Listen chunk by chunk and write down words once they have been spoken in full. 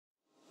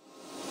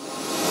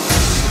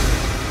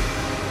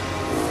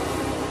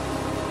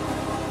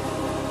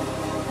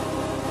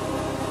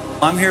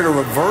I'm here to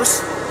reverse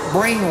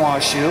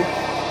brainwash you,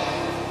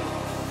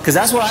 because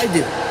that's what I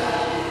do.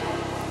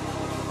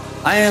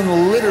 I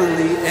am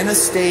literally in a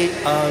state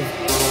of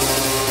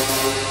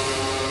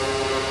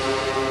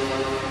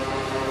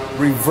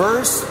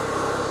reverse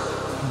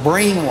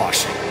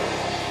brainwashing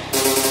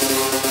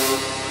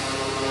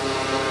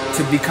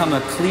to become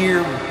a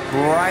clear,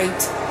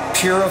 bright,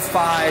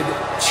 purified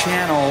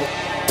channel.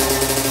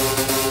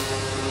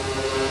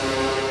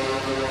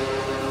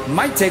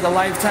 Might take a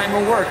lifetime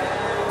of work.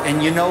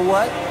 And you know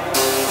what?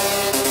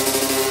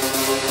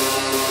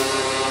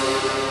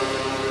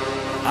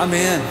 I'm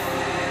in.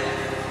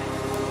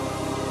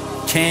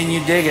 Can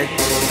you dig it?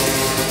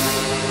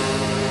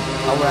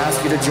 I would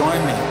ask you to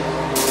join me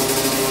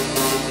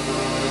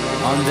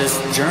on this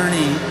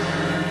journey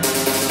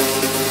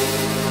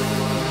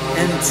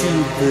into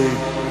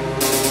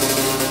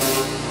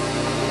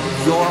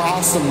your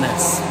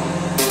awesomeness.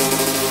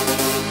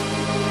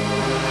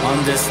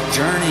 On this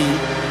journey,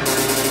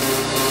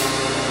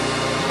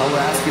 I would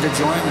ask you to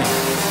join me.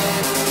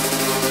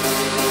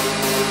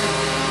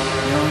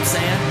 You know what I'm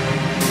saying?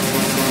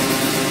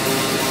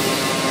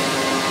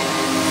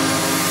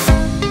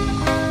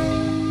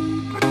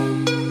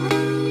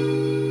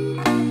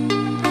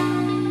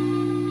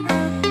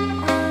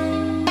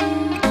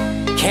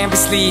 Can't be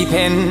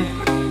sleeping,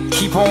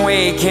 keep on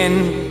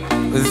waking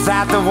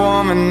without the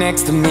woman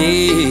next to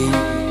me.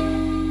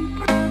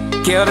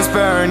 Guilt is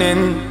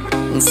burning,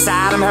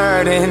 inside I'm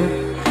hurting.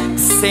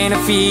 This ain't a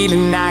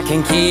feeling I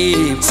can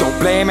keep, so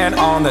blame it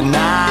on the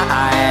night.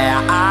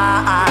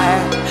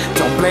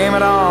 Don't blame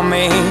it on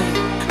me,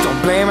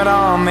 don't blame it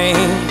on me.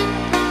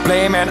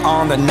 Blame it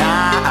on the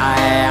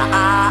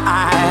night.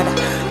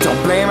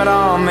 Don't blame it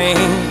on me,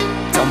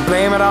 don't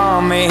blame it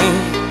on me.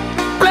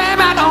 Blame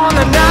it on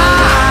the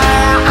night.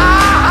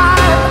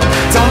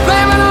 Don't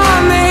blame it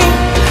on me,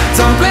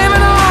 don't blame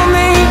it on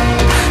me.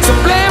 So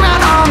blame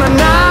it on the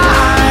night.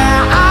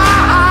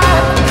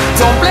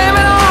 Don't blame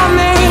it on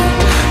me,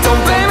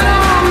 don't blame it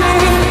on me.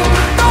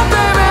 Don't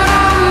blame it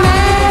on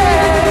me.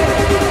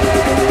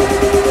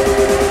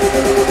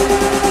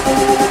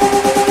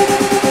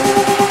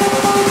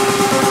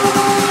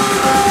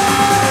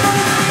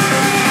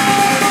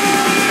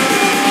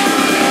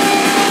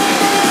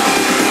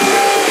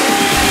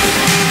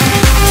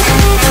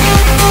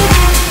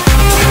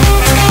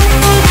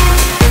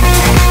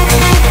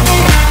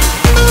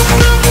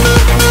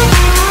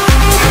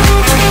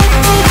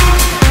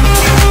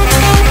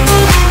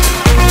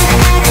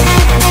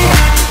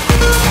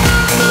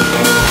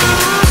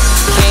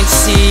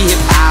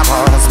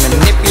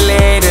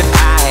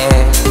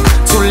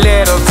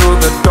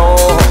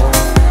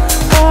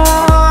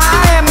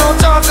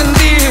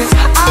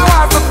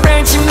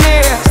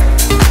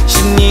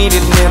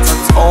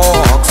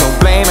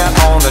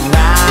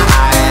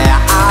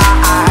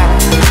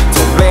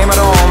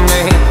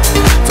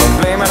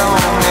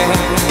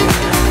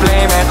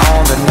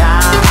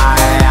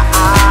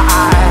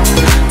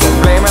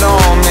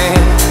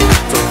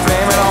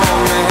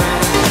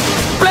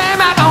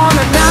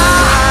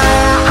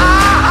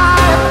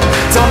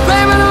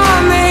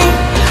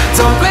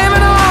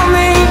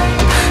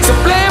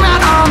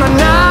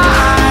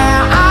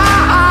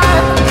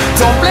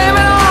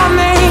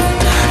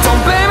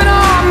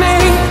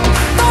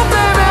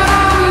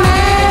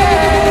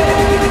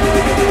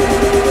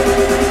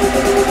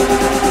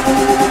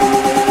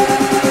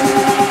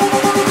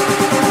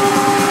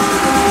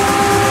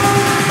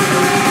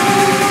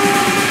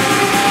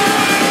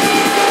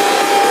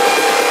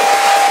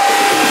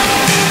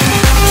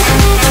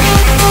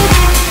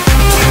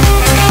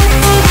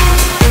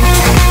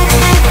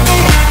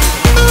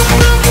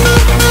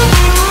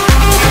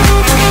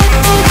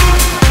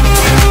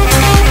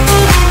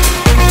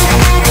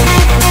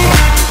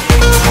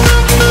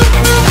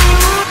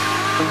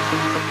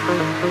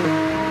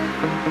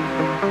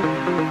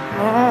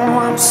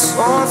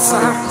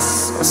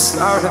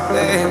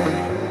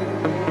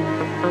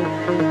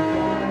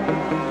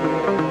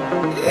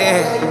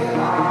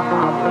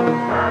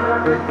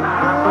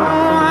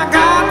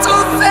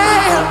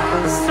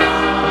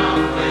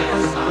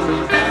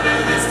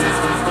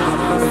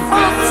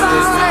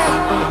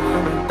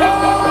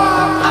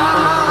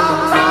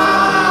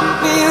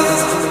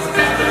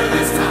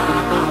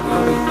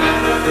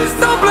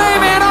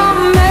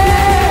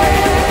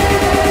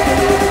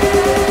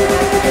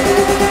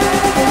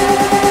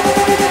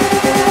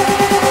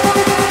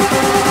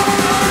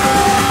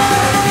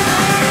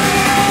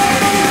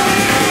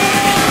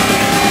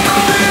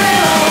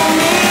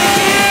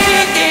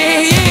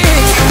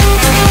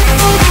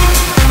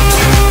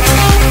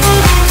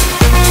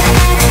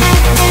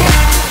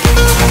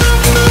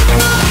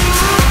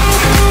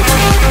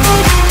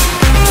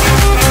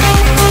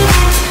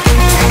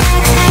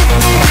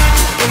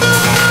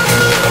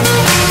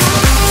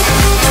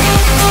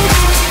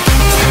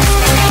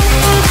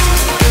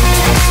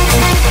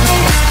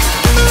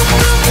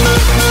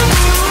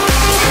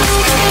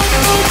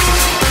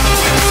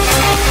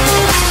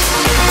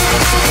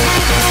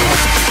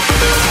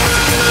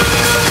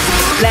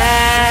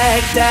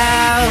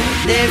 doubt,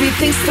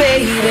 everything's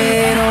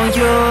faded on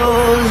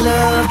your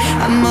love.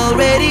 I'm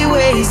already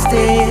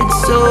wasted,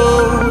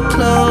 so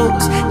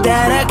close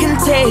that I can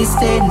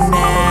taste it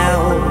now.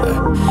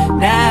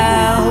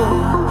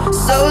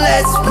 So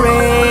let's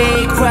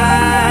break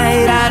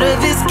right out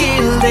of this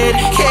gilded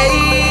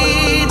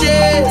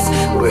cages.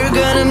 We're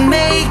gonna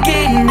make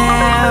it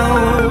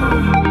now.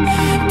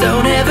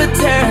 Don't ever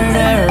turn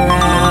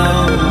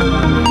around.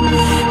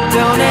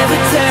 Don't ever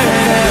turn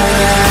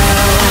around.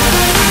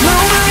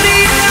 Nobody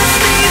else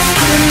needs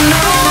to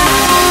know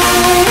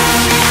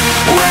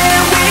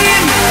where we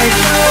might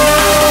go.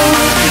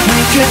 We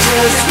could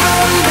just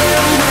run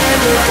them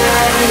red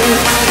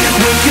lights.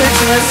 We could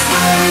just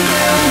run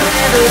them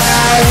red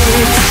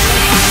lights.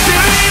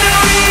 There ain't no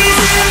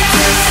reason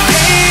to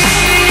stay.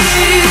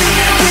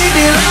 We'd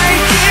be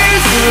like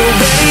years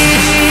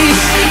away.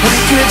 We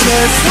could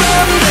just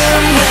run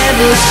them red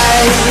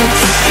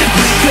lights.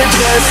 We could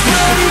just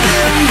run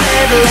them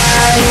red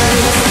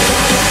lights.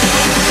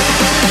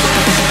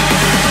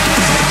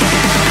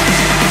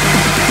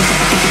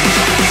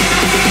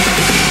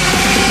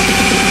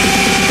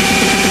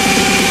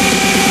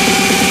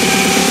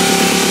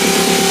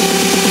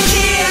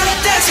 Yeah,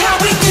 that's how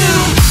we do.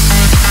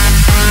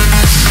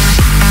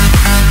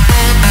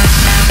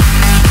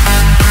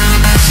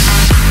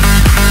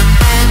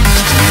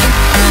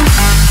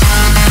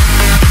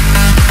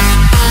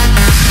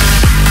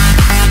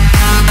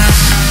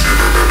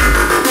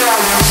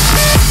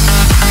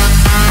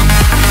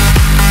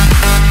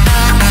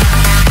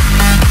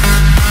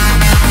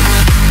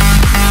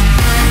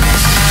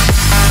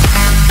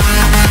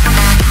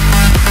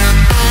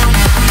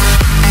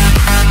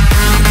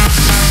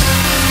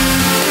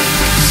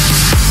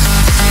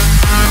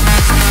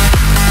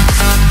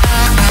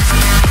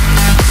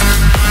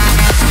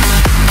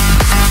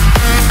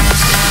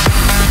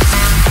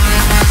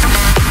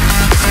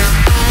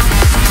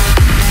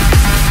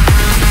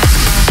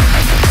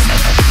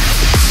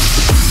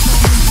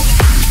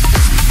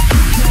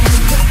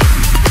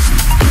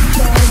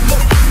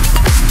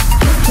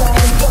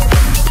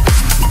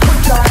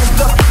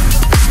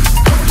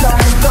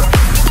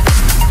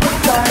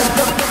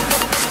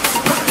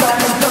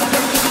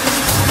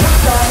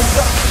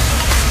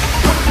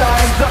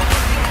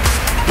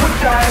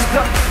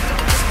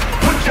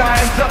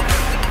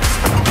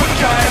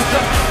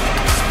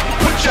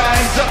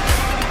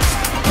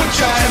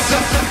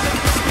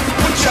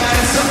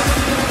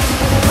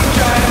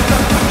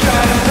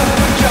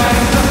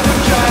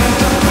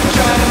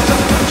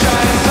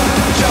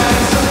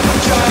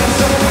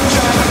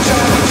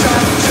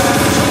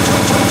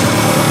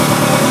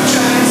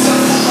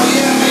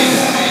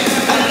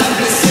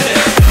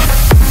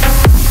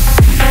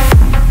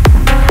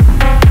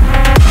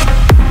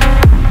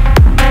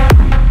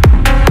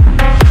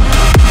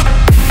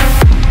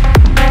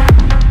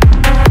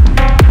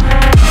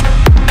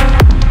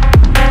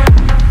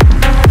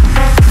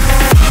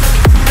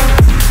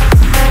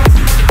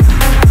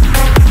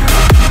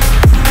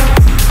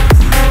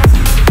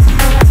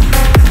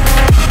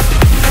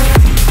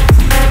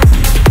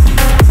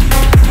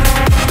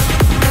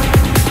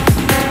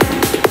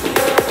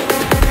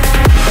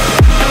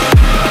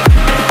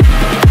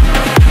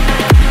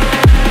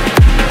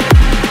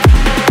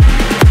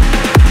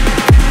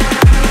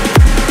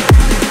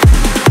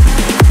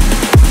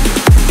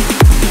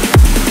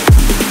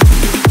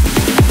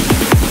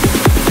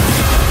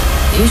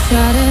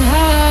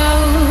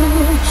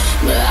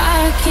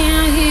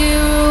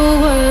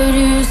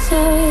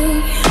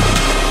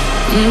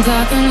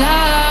 Talking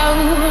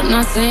loud,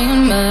 not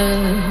saying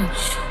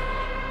much.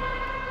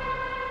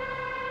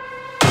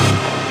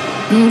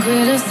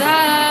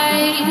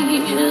 Criticize,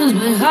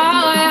 but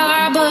how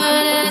your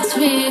bullets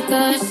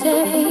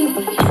ricochet.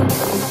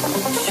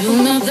 Shoot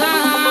me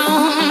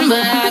down,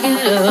 but I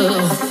get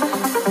up.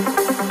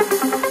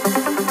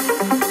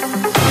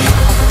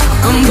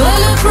 I'm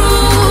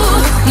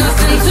bulletproof,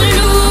 nothing to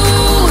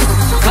lose.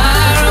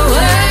 Far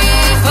away,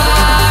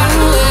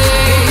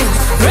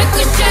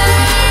 ricochet.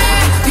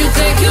 You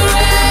take your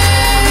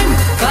aim,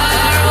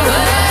 far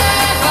away,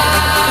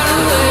 far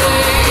away.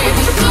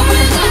 You shoot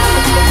me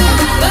down,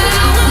 but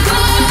I won't go.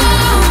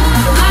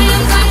 I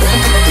am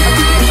titanium.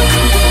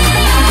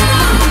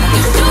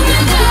 You shoot me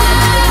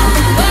down,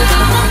 but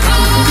I won't go.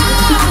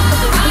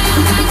 I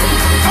am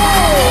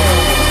titanium.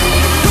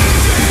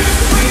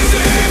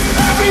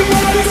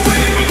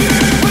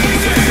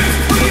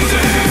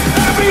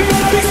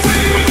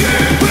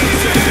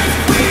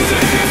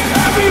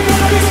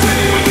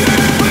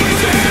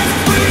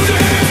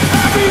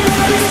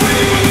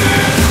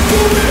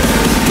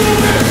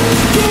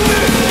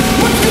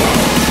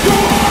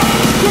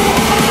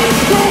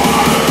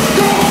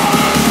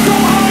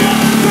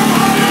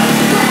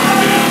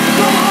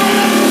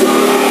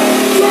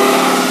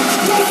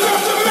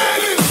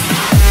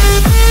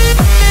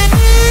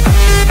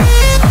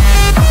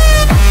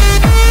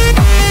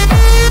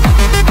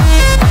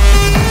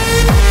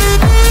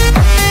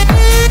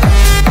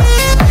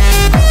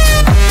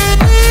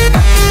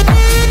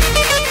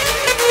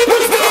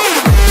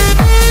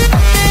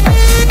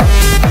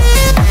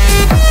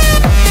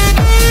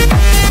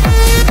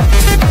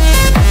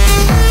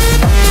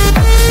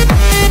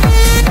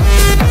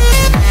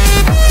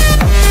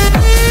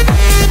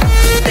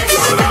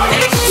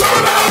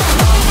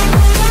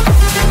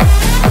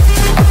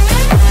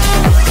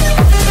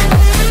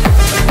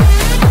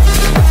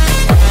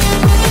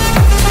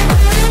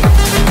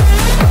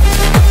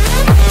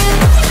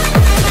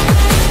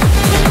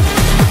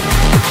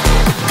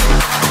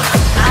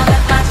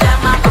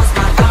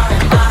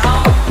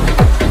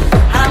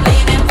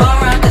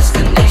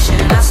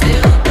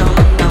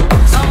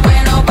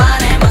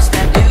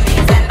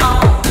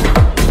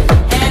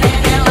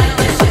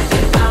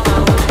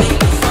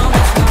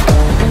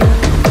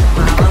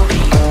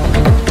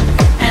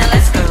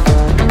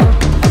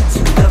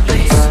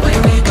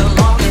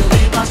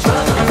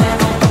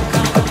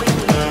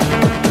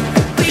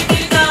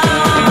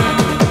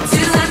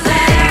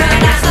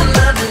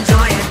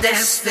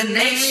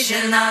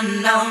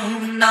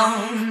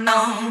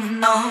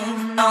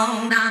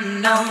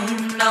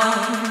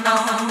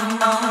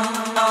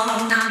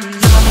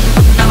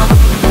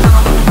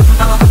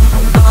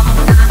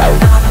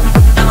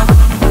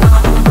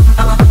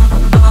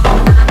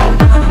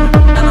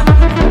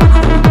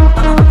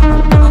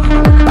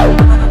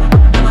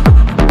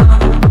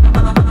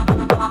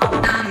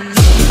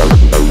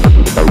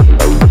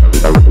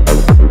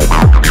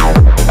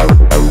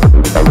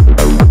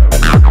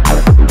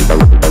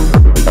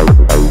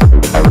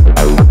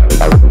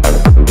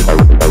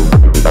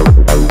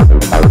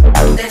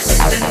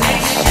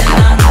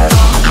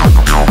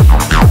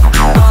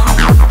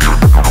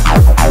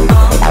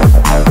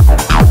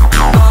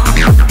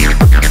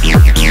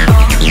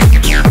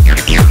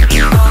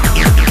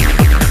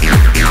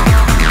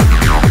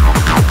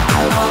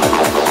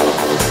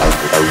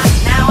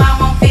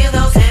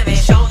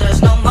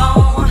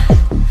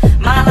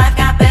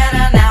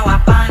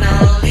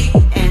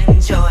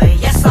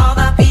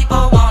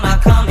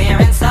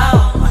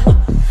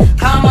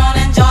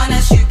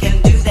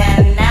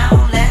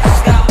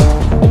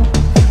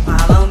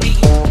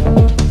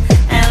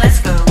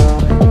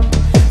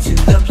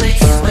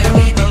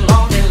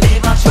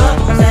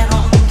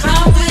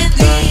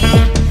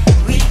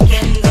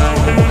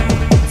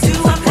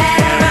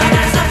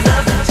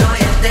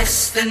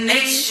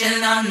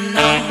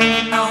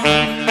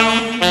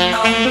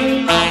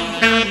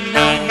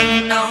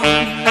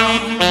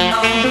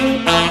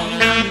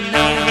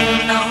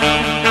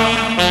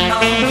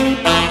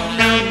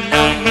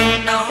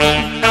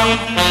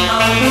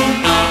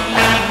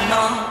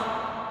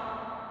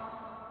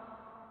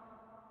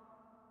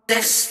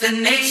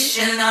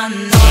 Destination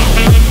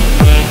unknown.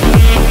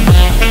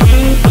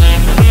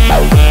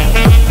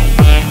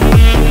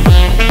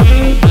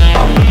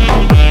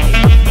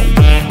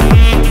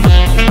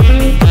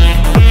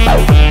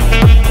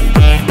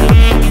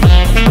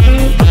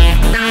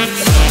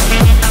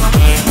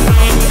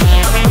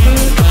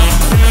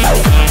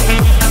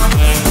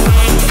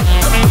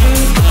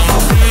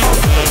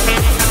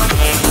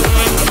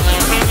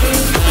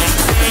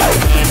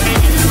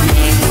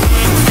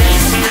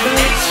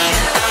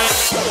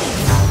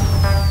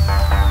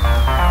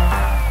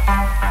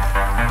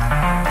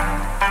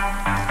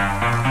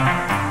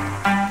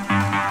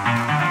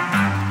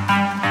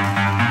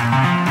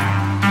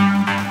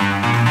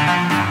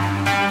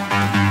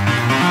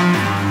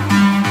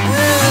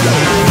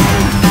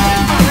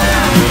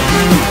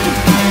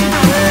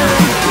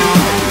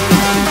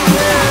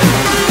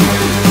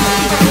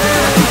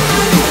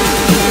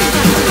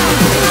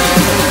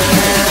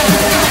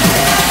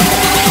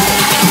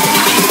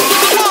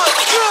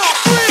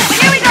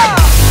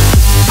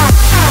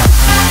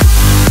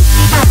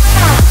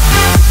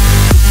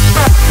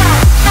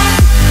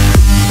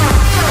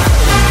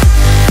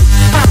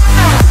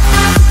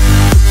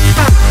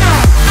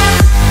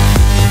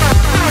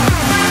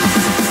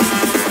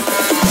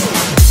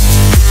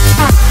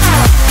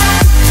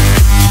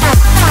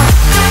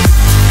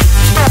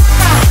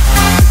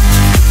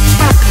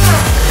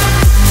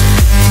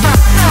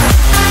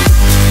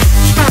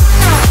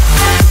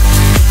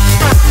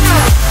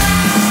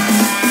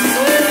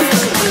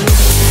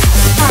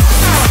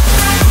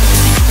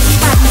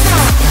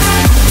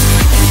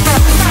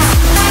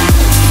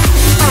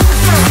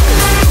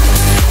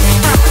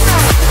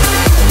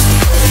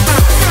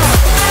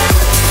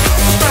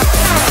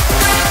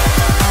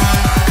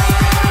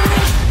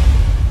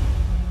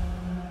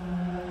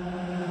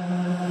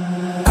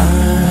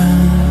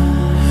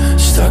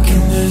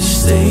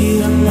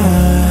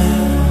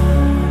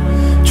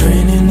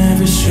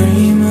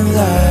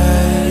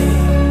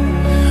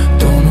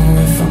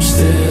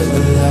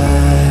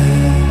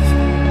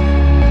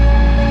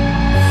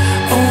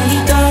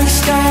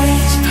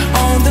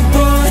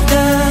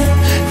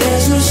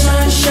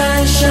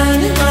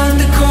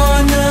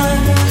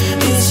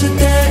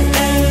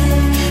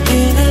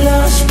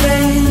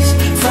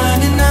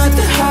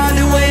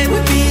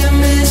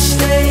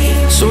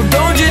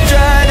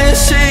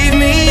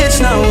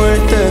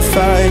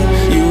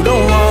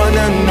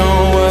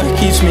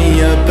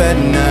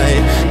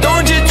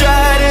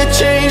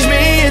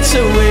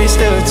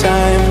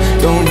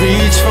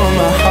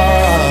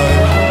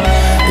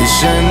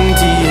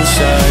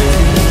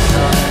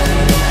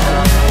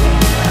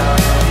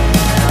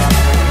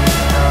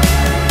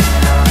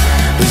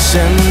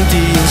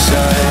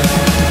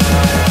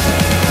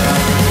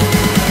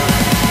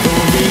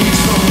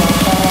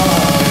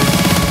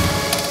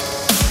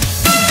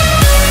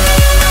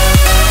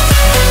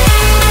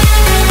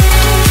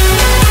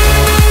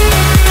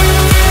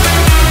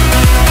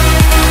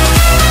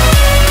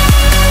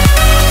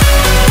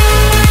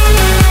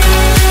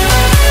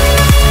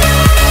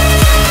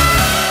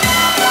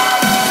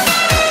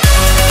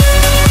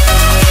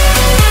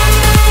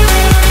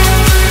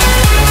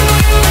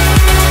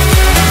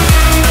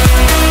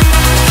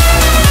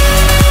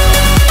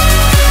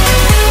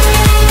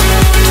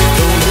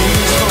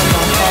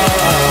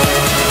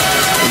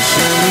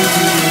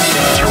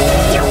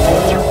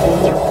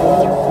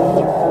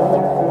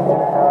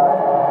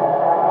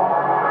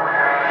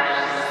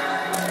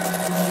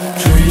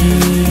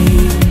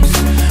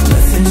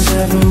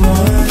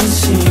 what it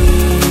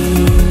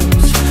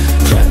seems.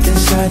 Trapped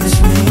inside this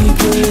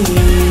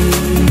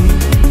make-believe.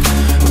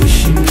 Wish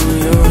you knew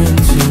you're in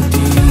too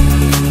deep.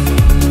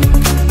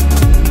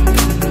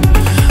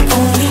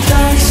 Only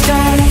dark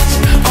skies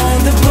on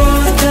the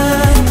border.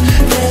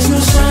 There's no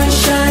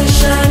sunshine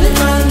shining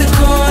round the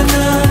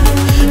corner.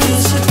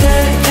 It's a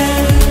dead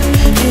end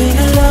in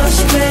a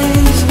lost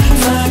place.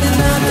 Finding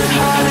out the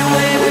harder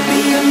way would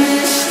be a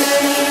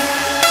mistake.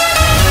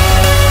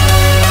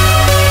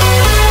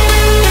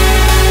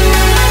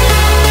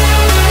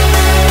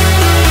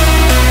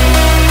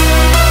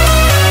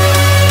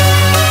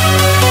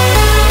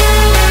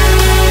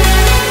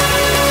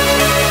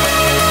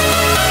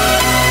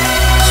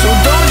 So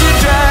don't you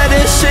try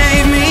to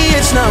save me,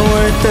 it's not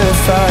worth the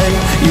fight.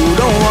 You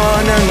don't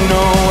wanna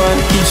know what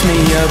keeps me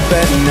up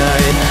at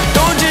night.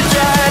 Don't you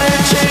try to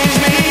change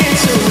me,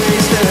 it's a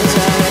waste of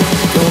time.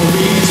 Don't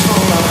reach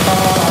for my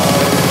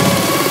heart,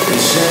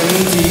 it's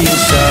empty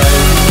inside.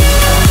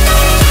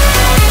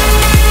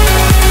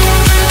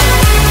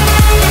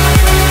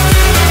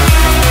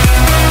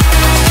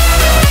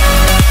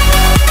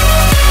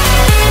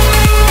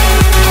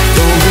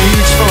 Don't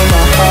reach for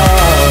my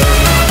heart,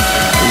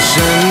 it's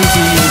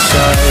empty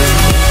inside.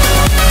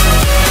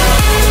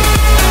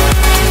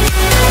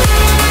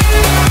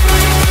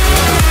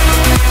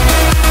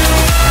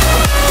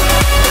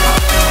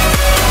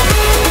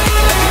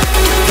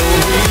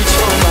 Don't reach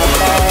for my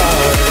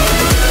heart,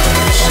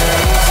 it's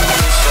empty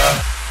inside.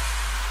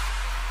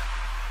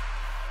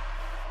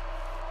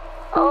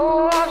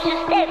 Oh, won't you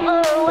stay for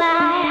a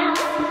while?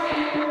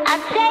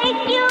 I'll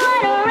take you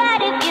on a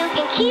ride if you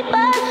can keep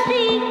a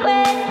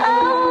secret.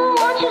 Oh,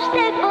 won't you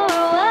stay for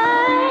a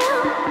while?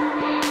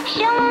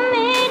 Show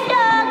me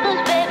darkness,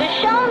 baby,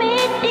 show me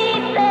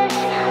deepest.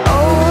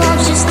 Oh,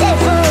 won't you stay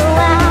for a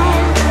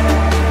while?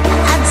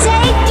 I'll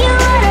take you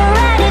on a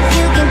ride if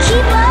you can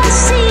keep a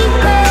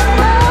secret.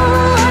 Oh,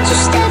 won't you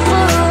stay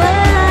for a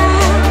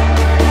while?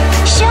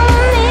 Show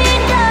me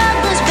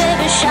darkness,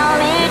 baby, show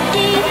me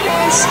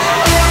deepest.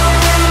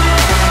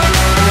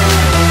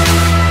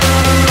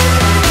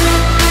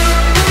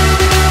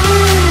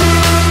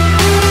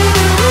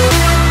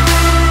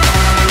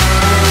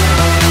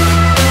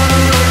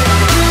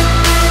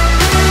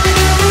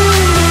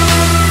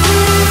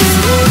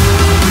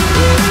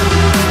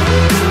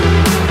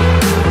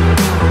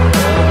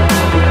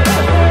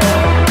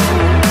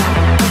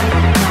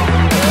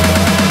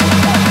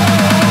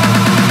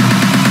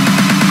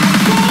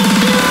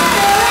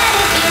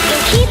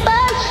 Keep a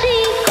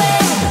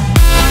secret.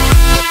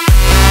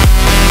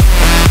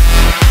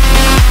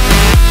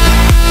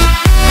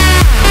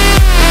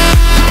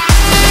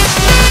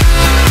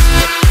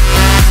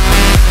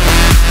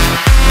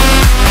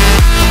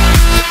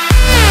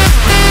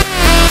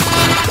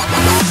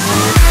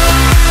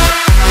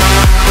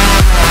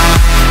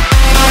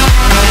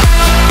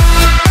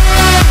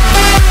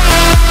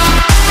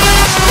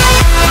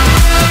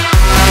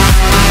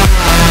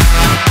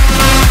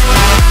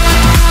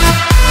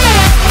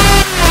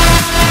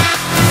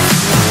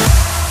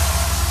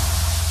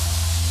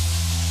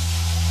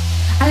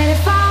 I let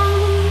it fall,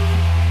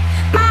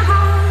 my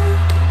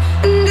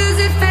heart, and as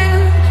it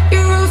fell,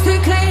 your rose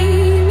could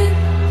claim it.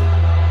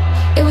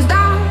 It was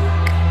dark,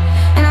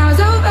 and I was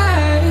over,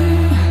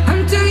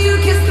 until you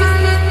kissed my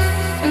lips,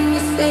 and you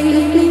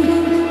stayed.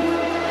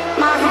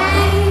 My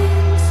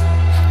hands,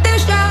 they're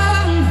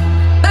strong,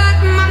 but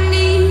my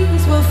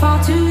knees will fall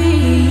too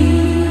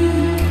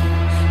weak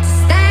to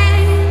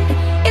stand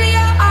in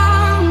your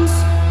arms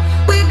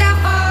without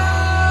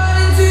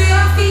falling to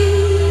your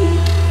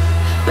feet.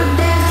 But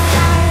there's a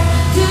side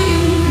to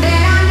you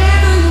that I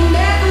never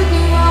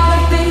knew. All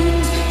the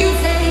things you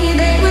say,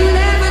 they were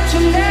never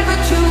true, never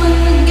true. In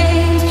the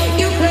games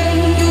you play,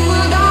 you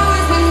would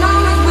always win,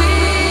 always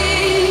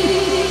win.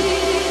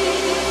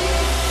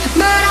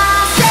 But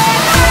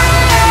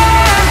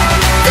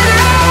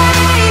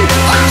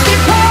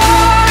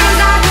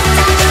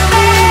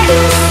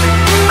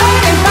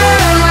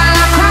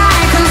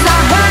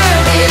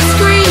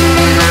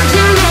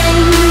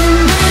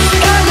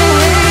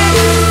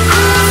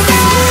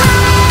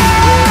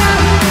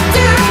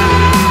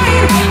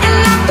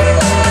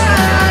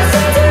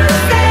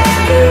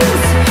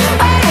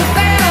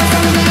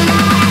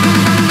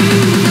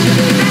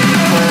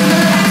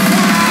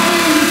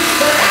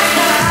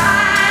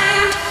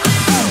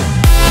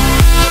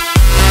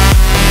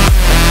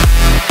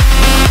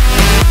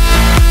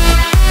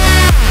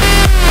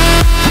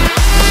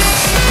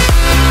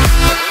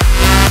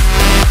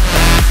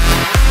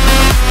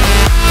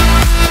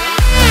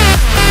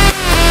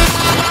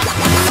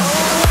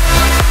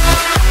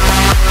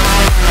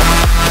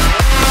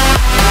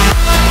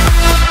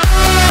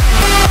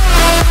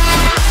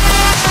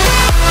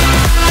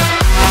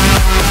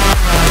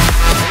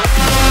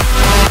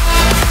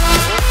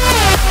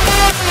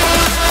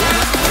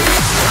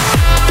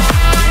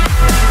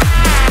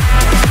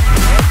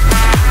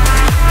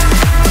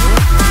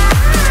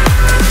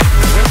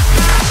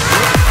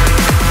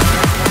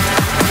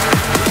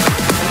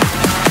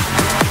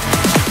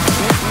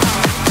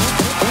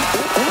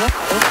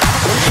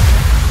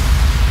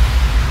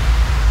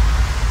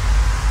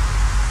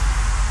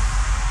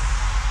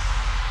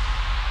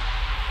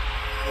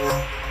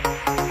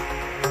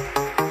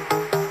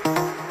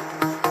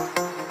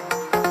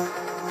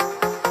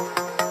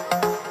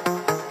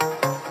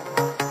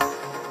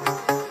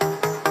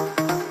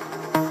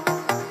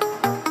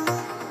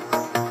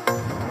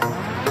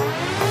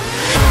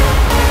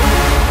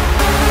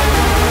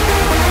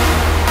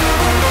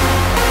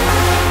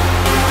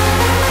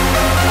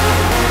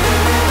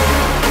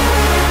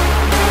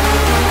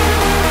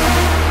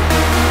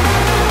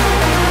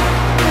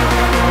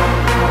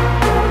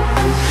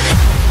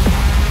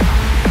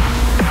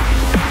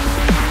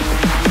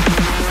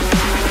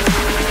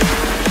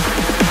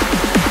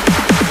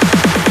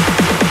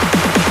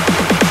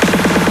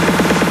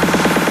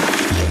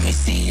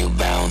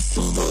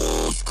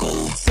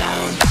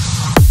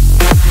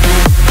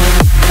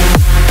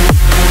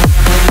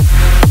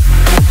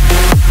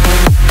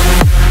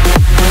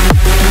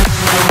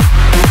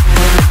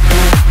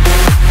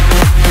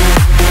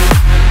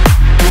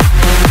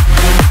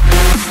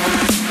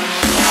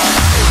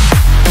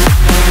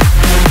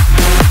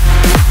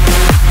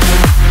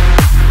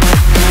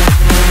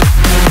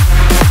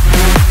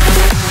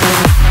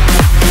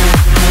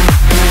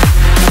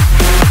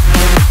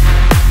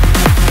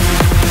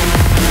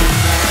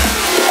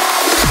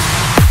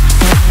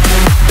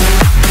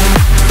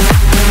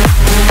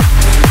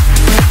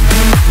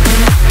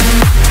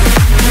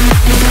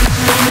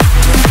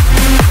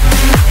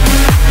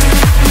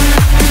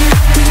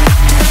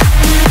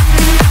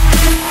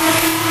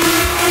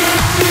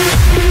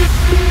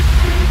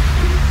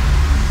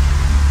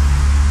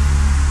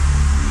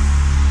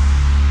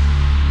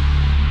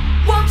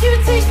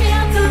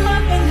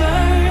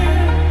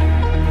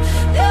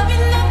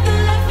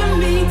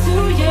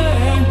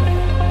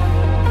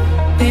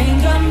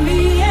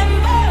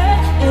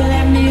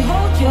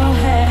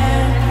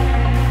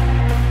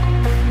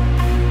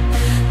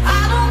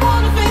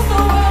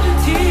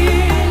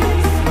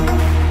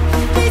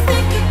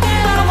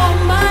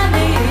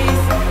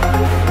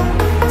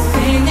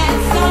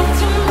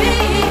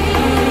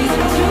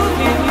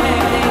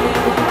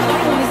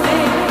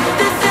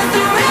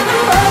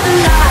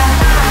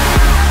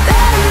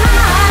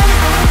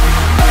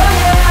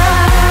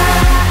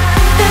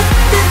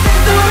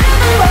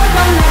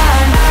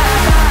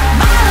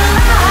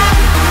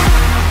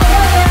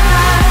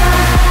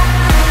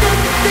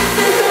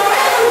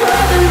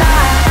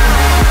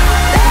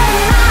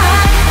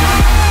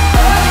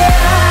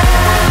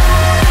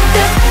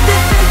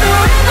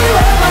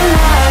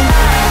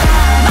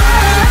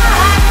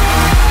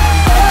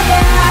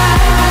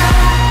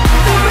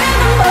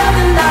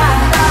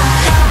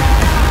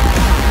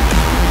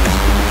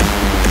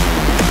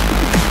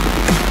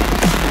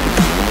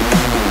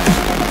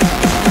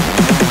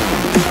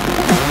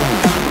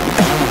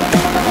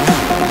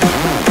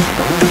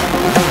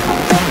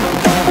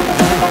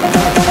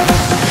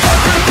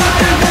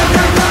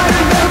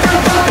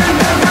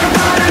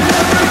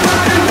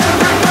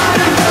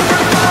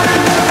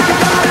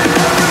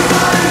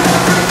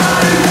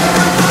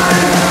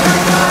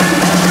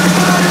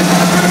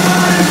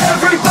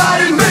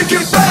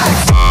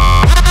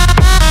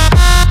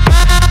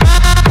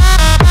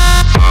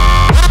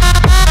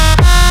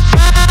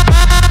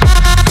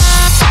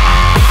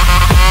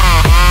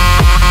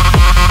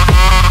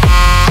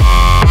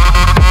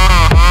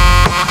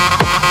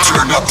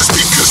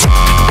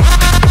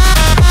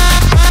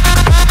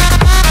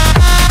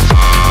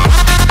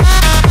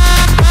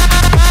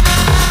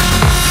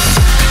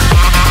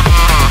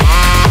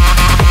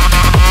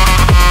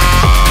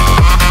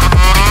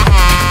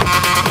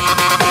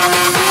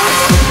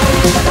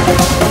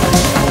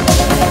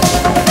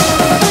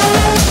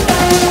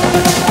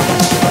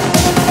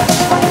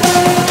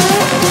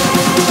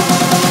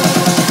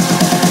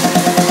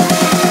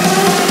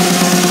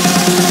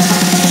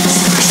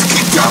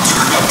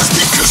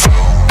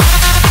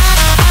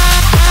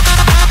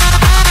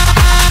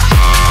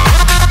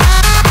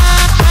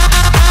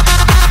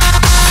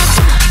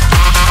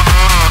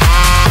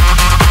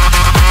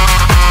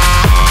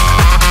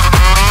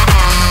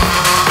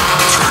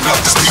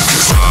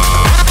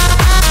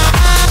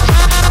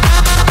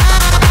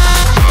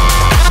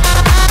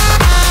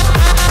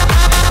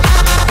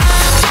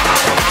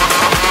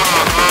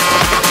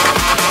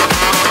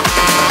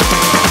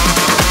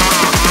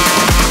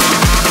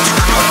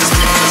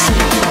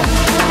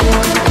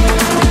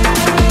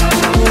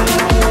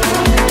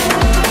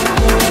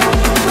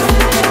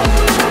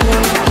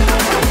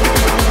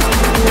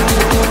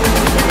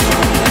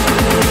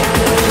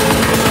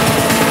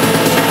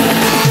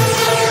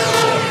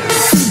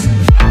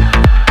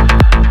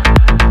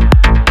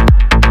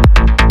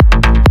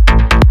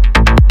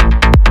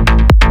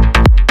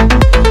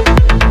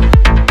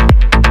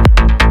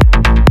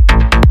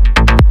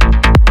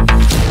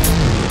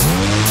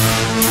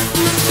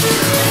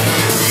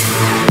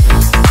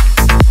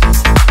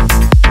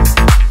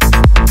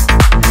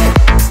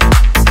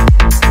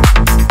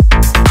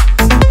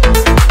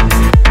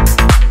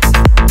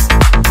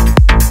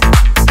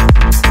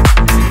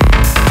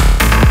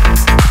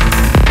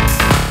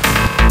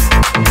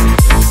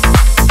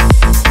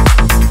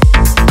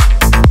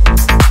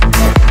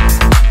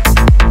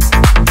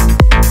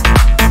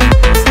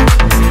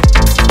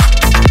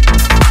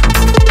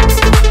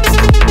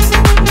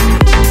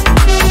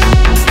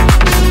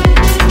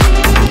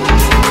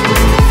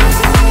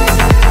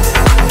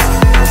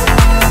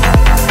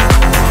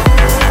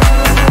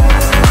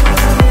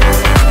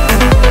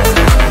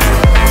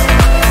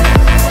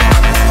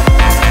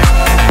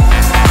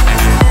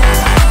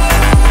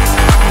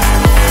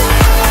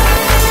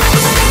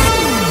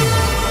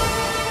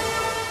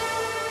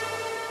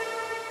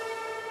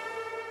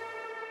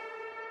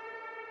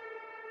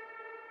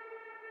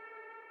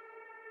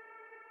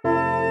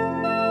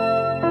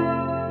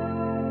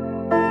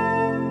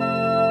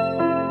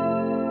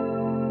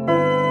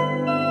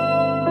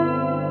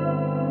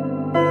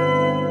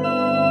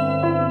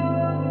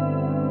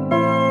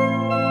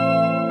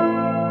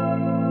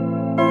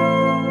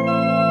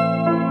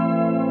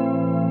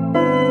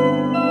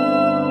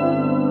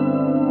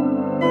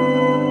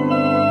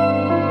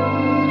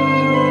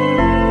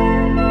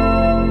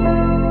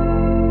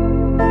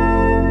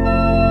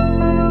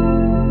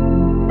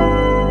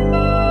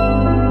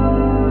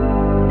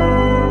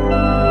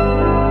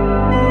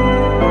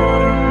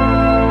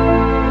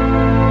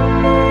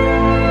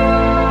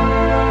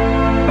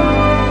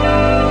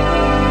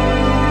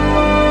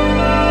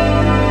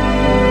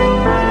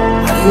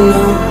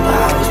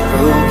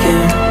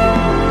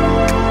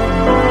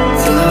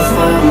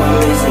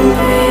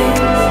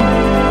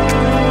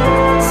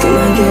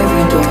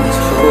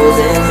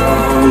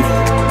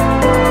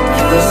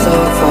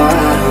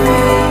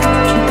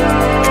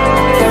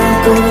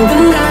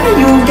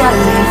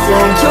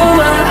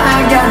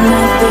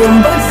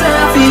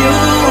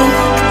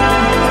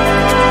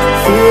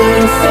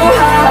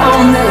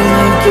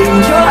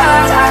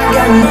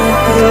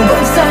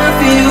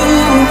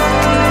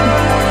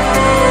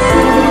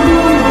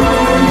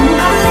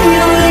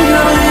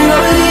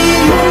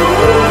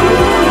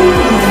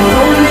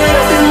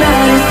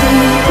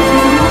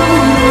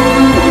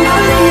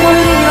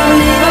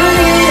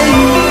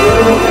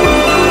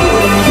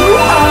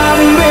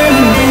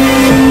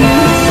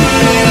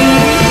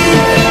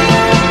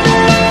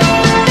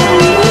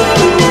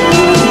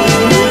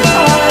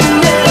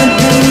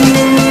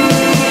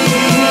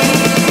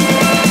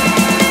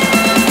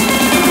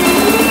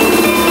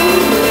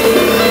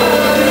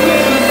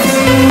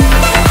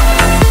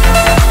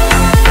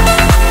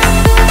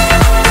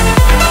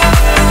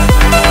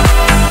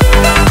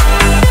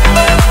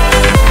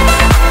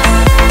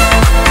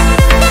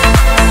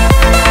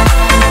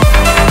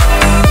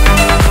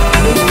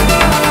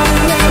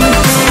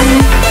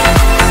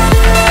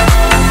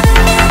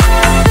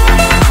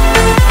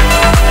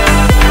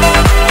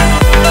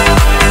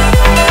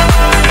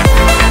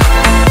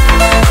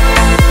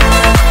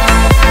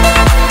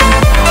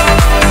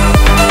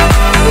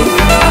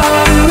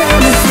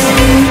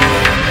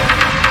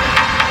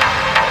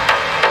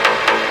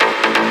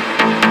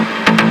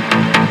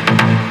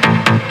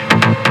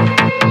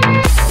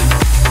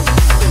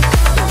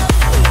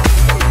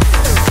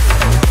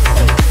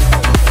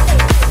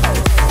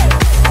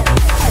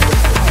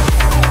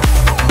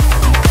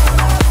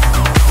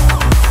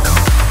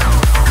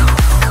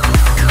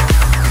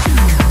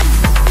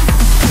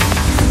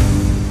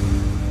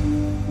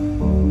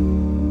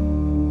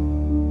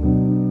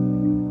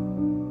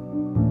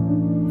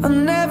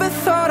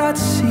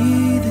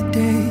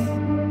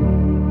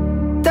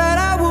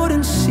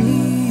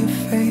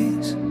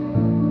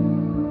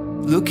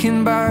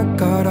Looking back,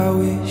 God, I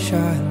wish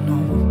I'd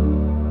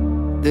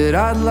known that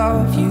I'd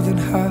love you, then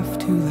have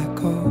to let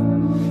go.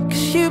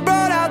 'Cause you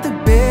brought out the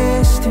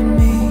best in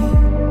me.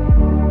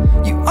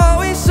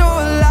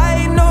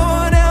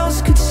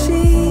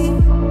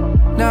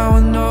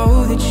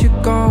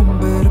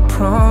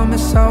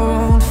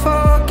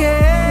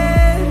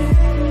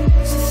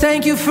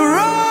 you for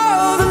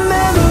all the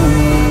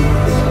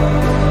memories,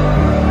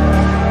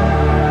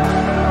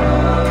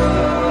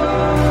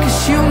 'cause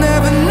you'll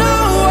never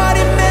know what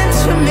it meant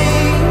to me,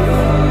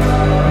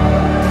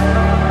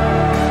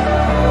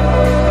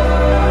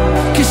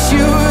 'cause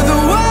you were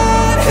the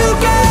one who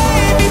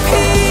gave me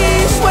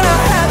peace when I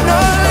had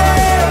no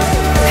left,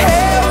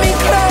 held me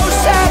close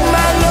at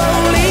my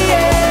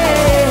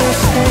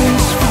loneliest.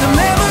 Thanks for the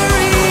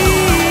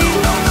memories,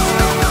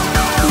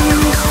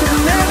 thanks for the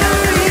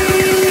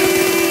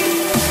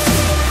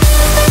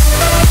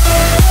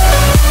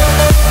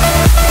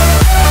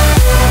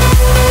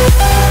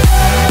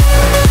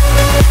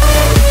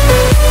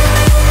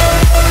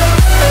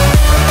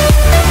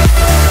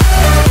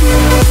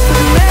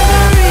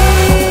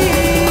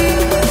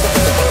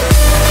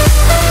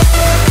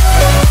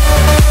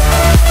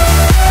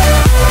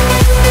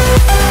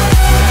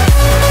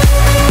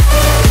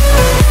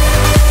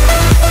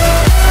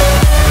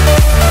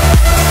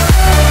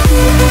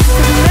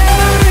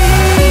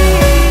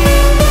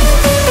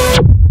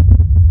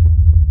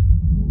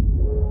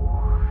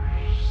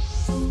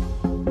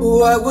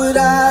What would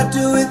I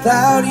do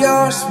without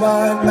your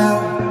smart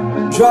mouth?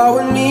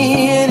 Drawing me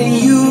in and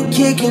you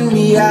kicking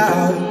me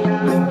out.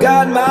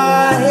 Got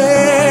my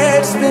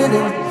head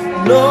spinning,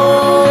 no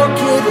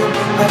kidding,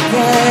 I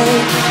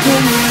can't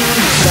pin you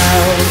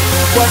down.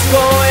 What's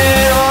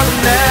going on in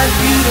that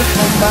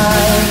beautiful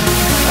mind?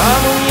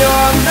 I'm on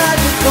your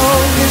magical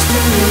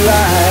mystery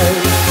ride,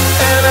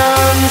 and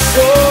I'm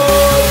so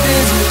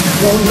busy,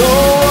 don't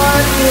know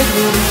what hit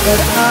me, but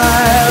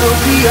I'll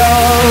be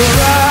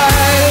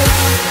alright.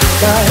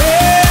 My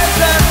head's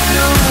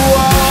under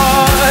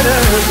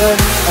water, but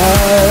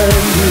I'm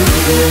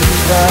doing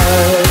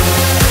fine.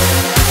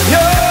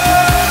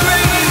 You're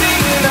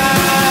breathing and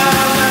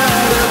I'm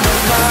out of my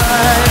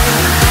mind.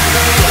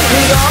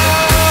 With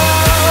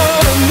all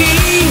of me,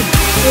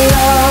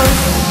 love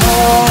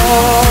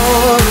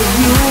all of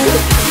you.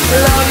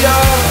 Love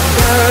your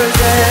curves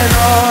and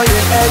all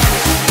your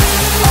edges,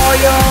 all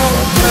your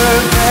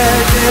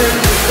perfect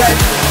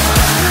imperfections.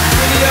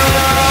 With your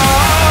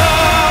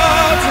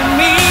all to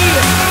me,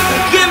 I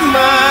give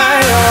my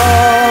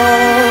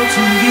all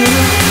to you.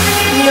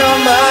 You're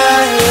my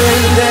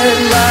end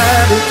and my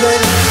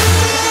beginning.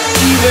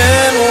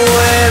 Even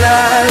when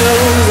I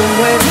lose and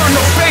win,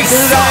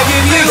 'cause I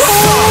give you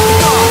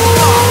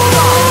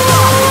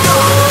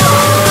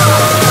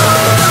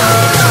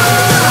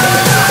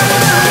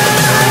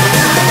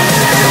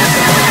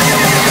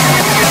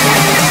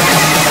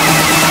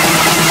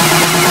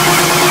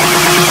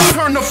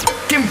Turn the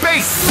fucking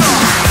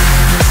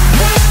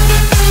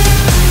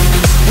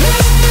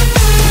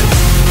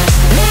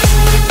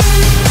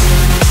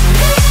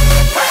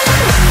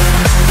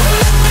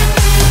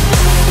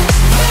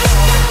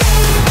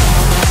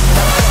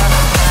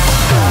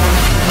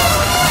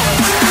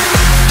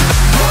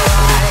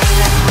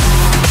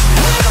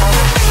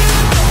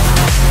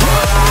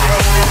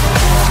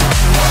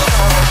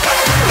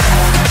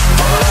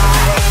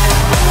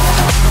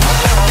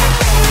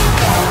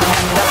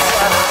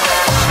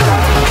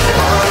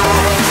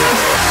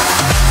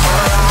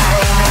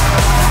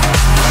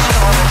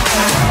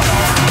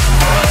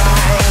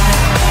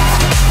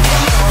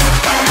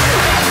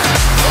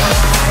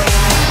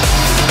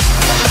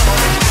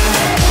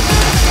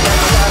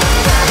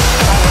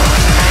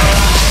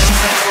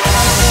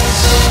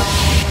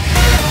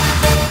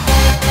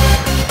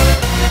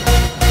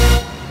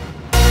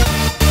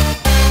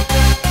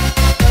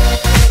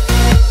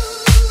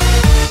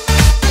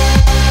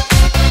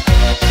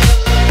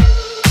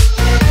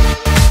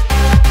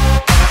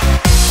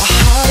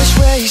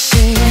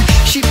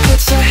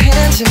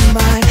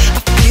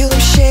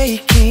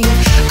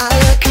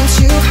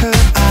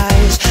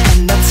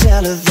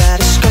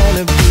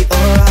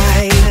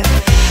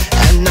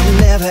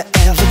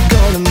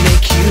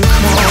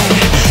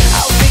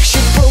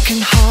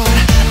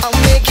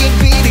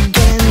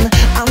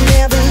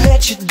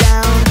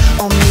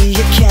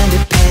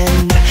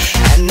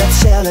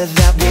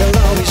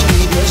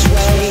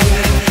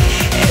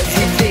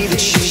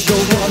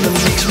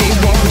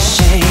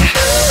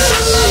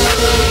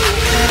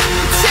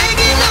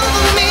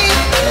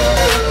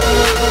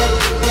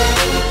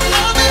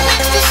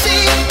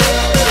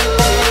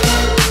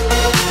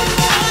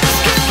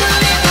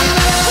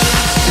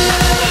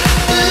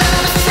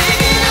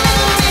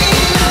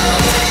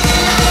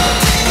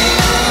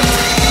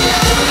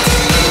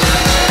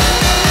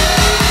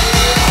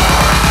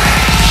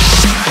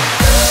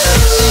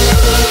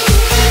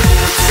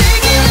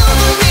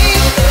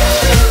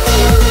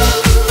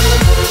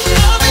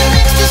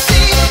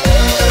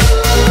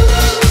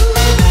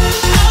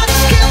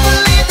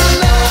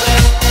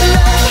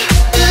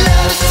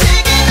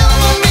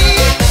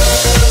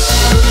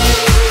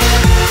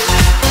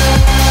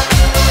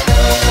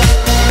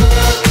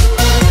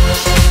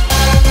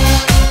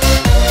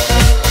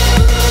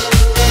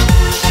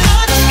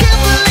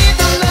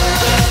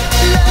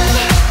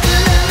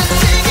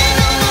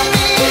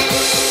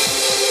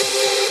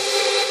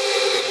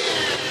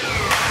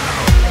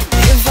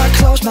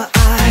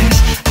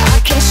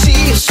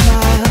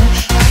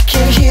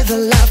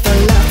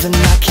love, and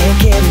I can't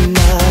get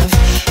enough.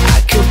 I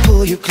could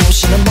pull you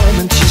close in a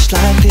moment just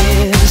like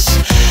this.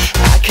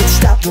 I could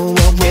stop the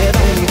world with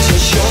only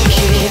just your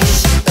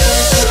kiss.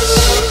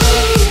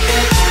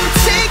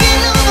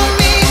 Taking over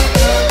me,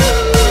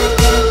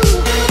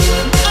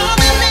 all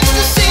in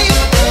ecstasy.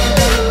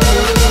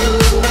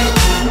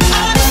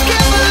 I just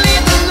can't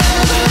believe the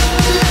love,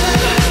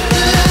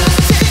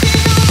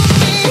 taking over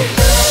me.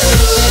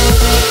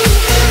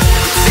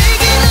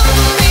 Taking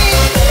over me,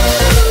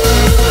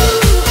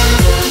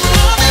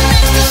 all in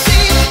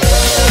ecstasy.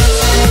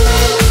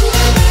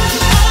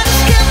 I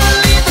just can't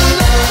believe the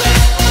love,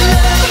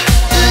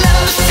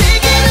 love is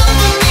taking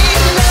over me.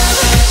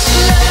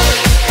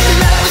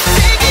 Love is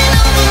taking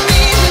over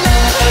me.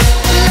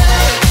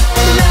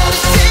 Love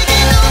is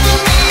taking over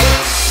me.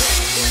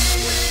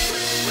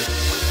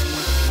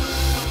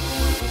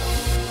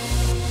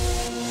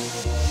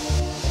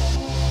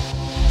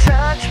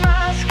 Touch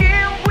my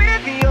skin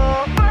with your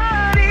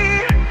body.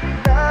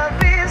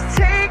 Love is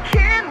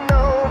taking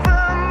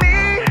over me.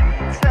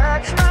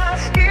 Touch my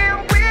skin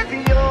with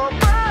your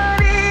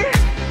body.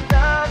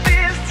 Love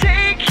is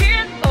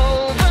taking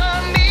over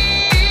me.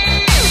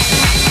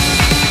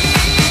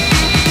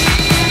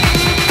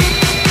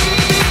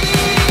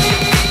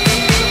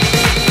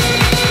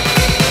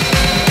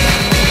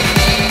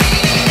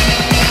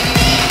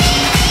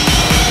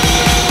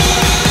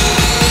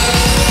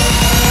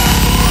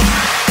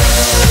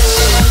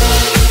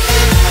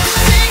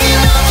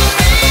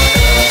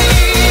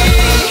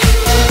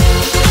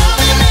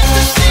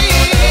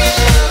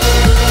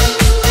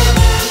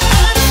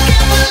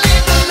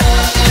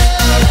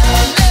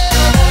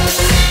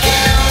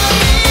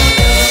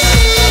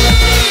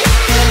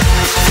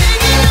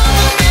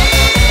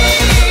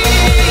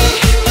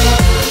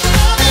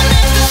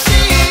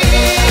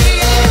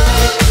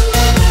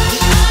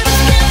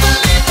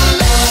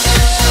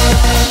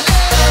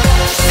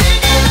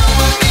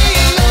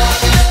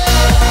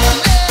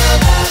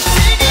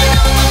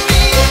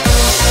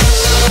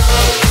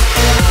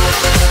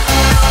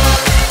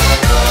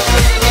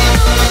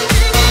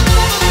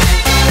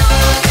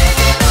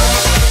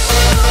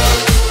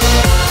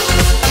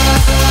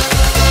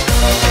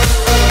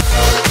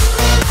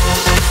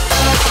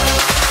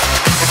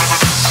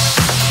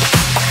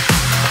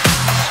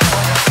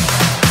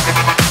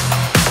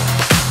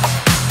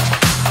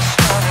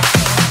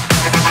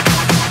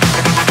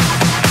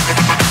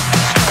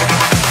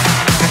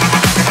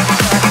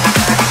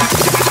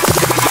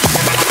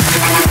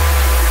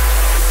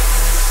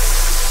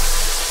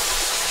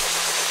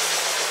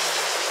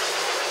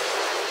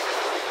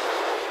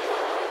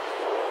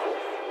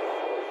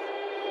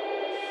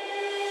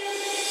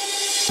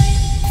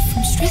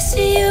 I'm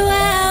stressing you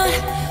out,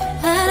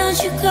 why don't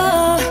you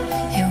go?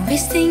 You're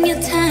wasting your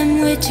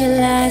time with your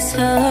lies,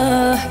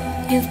 oh.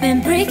 You've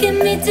been breaking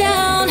me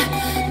down,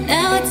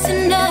 now it's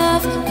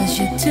enough, 'cause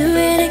you do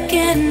it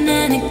again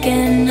and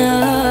again,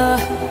 oh.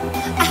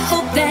 I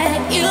hope that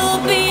you'll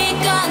be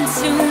gone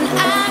soon,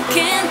 I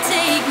can't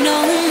take no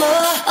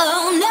more,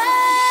 oh no.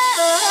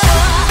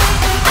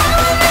 I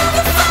will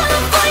never fall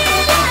for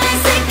your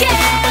lies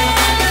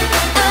again,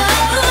 oh.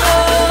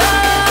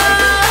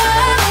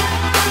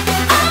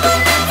 I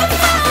will never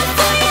fall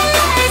for your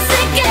lies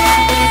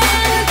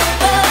again,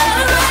 oh.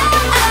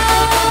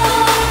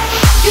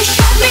 You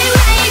shot me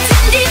right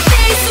in the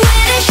face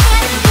with a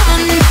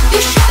shotgun.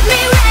 You shot me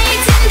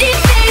right in the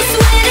face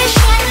with a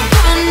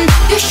shotgun.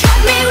 You shot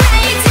me right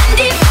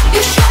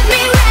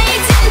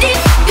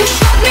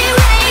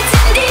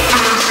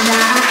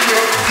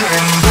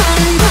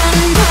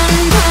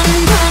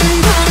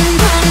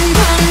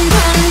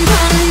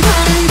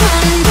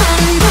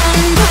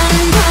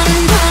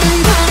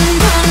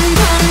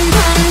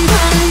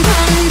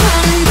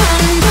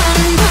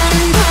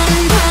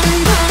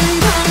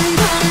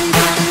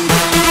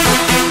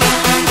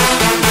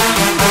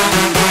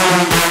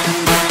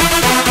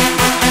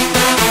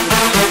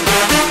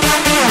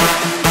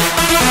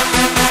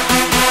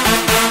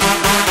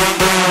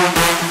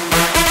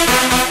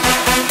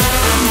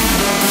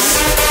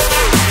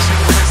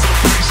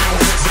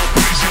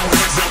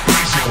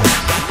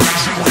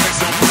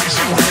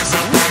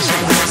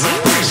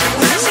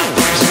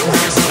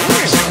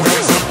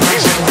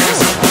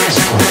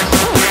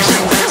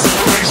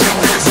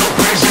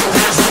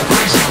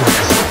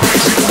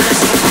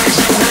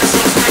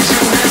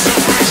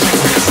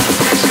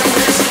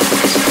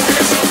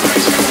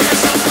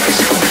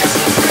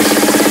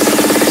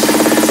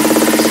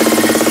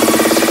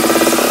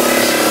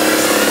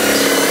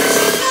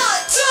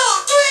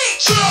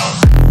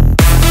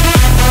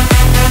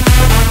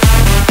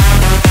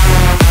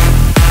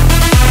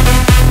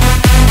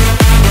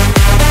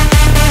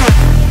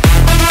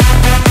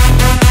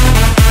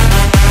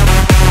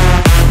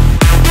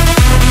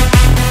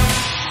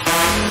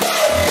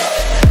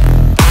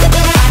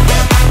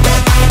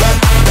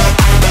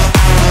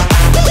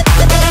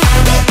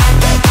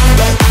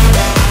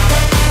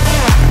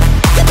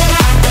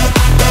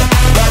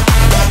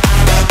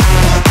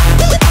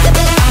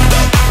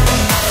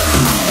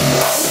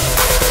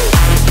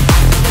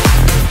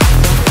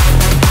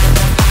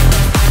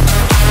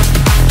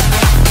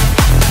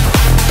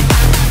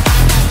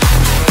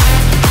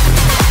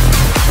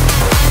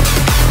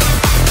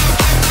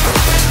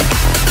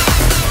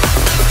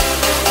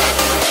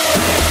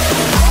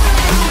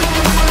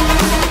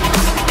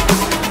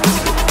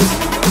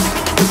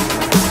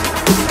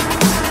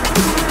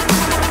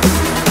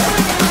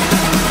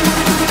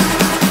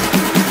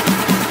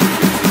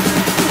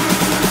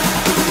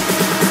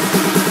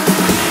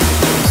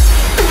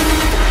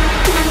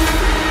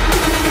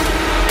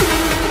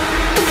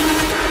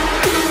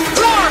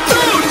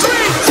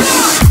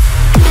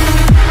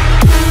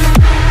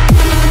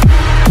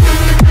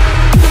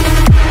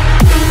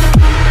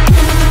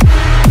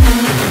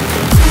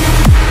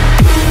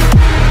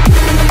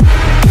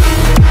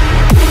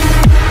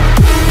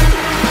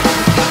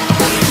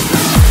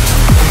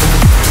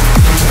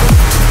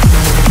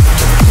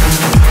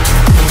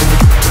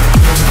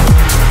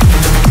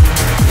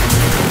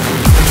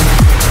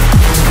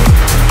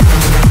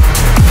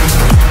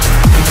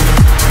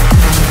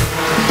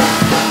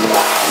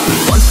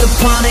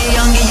upon a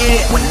younger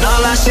year, when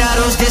all our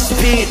shadows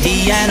disappeared,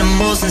 the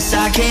animals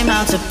inside came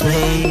out to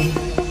play.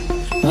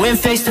 Went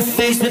face to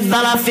face with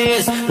all our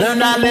fears,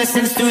 learned our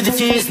lessons through the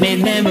tears,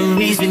 made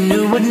memories we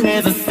knew would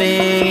never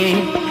fade.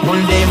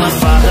 One day my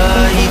father,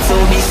 he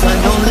told me, son,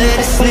 don't let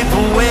it slip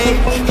away.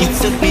 He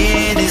took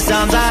me in his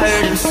arms, I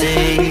heard him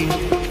say,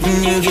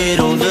 when you get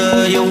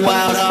older, your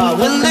wild heart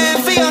will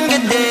live for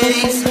younger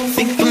days.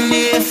 Think of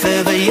me if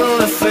ever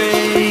you're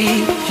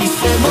afraid. He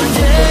said one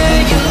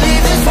day you'll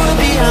leave this world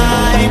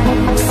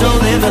behind, so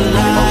live a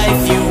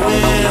life you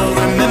will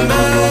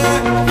remember.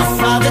 My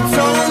father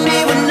told me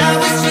when I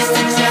was just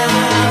a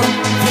child,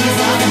 these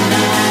are the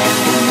nights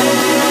we'll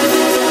never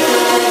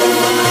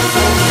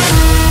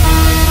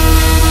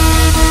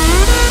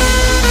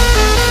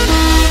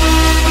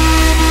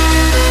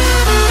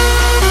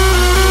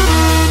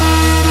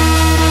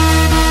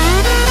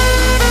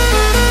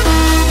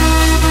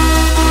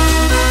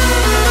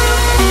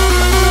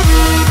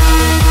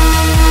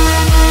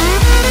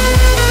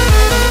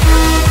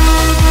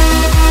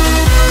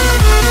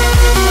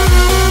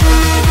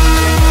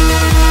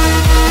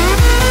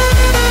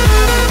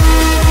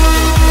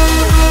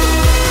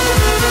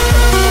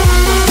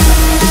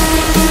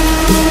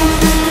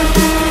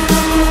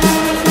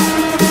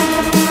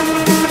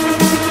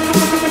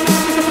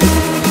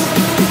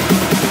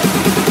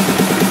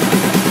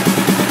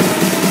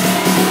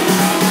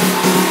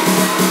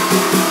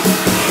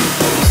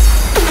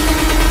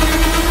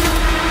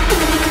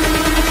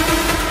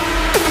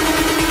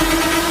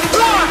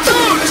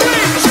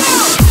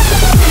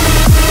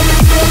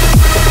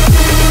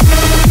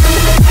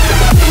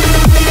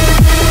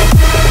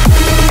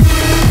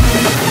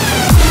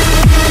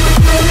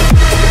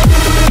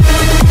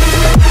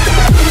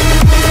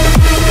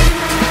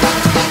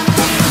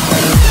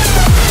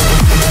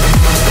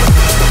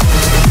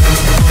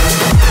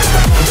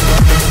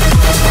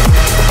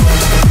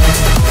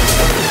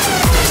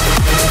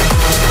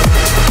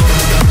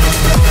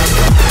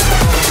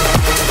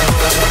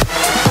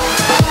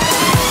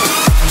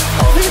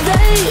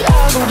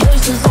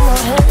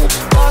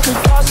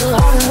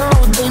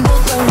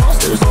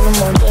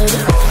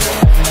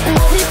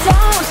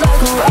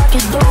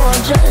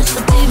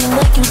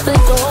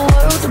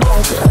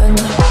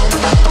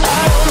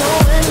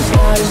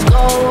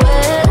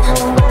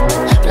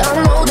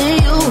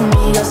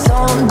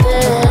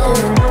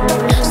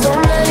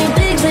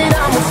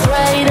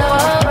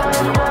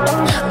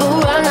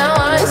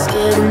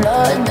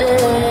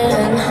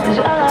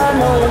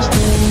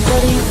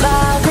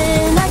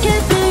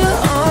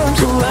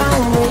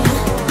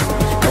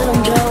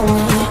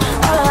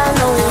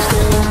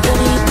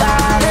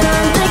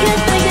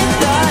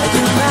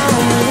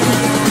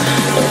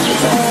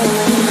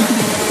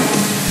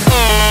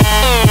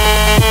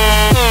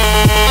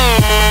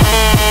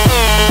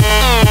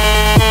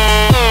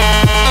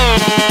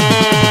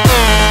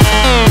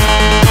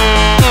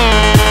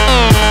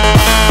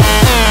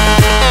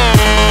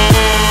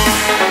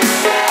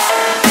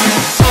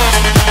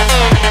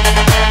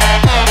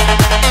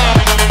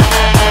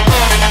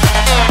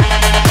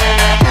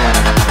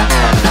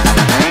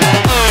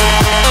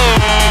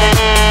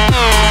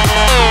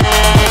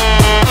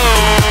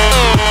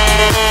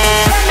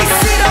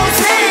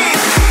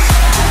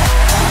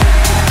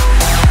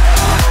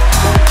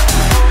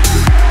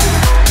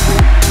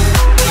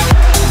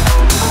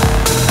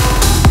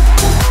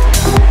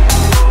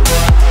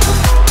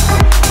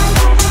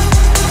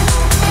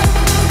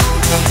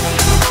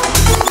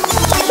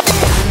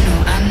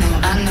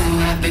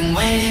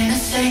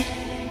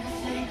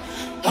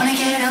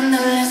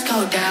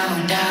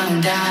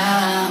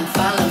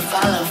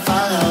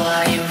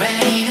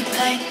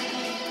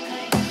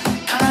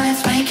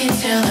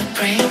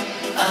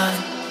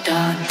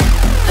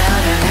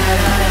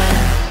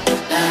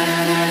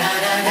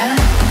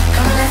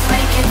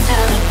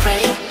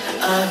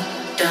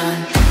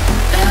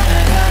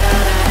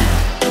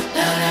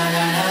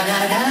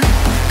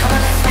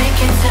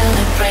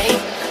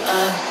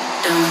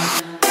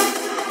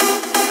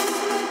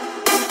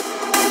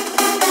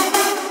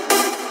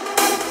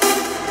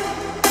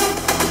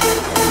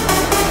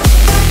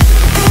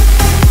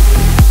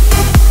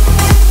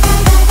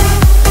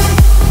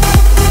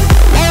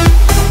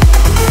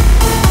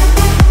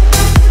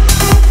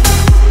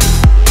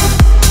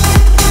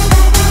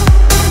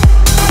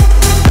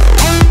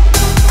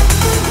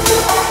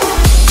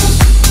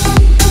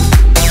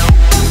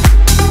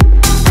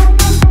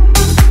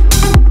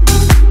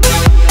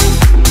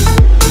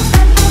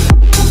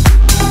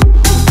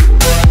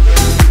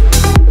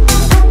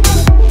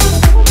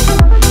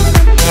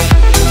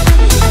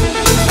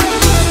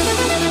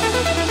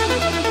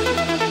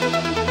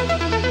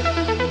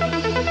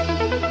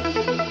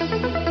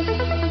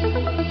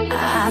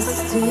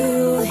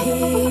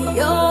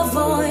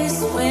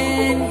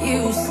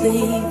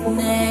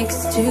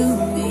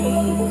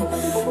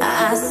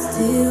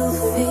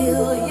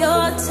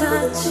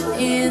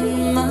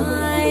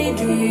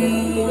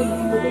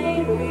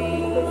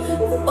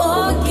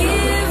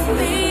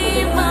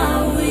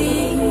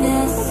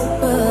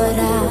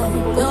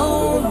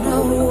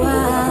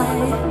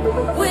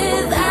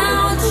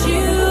Without you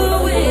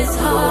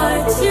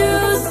to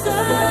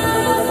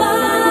survive.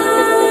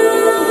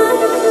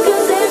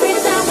 'Cause every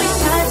time we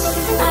touch,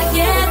 I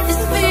get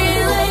this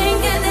feeling,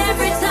 and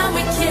every time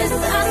we kiss,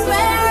 I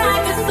swear I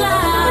could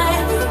fly.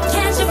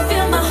 Can't you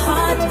feel my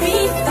heart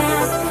beat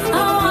fast?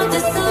 I want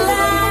this to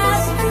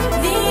last.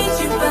 Need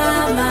you by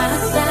my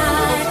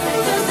side.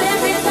 'Cause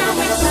every time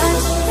we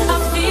touch, I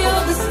feel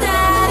the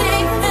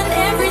static, and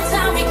every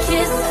time we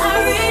kiss, I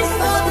reach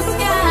for the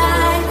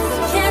sky.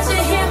 Can't you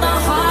hear my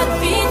heart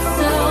beat?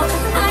 So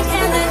I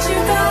can't let you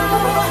go.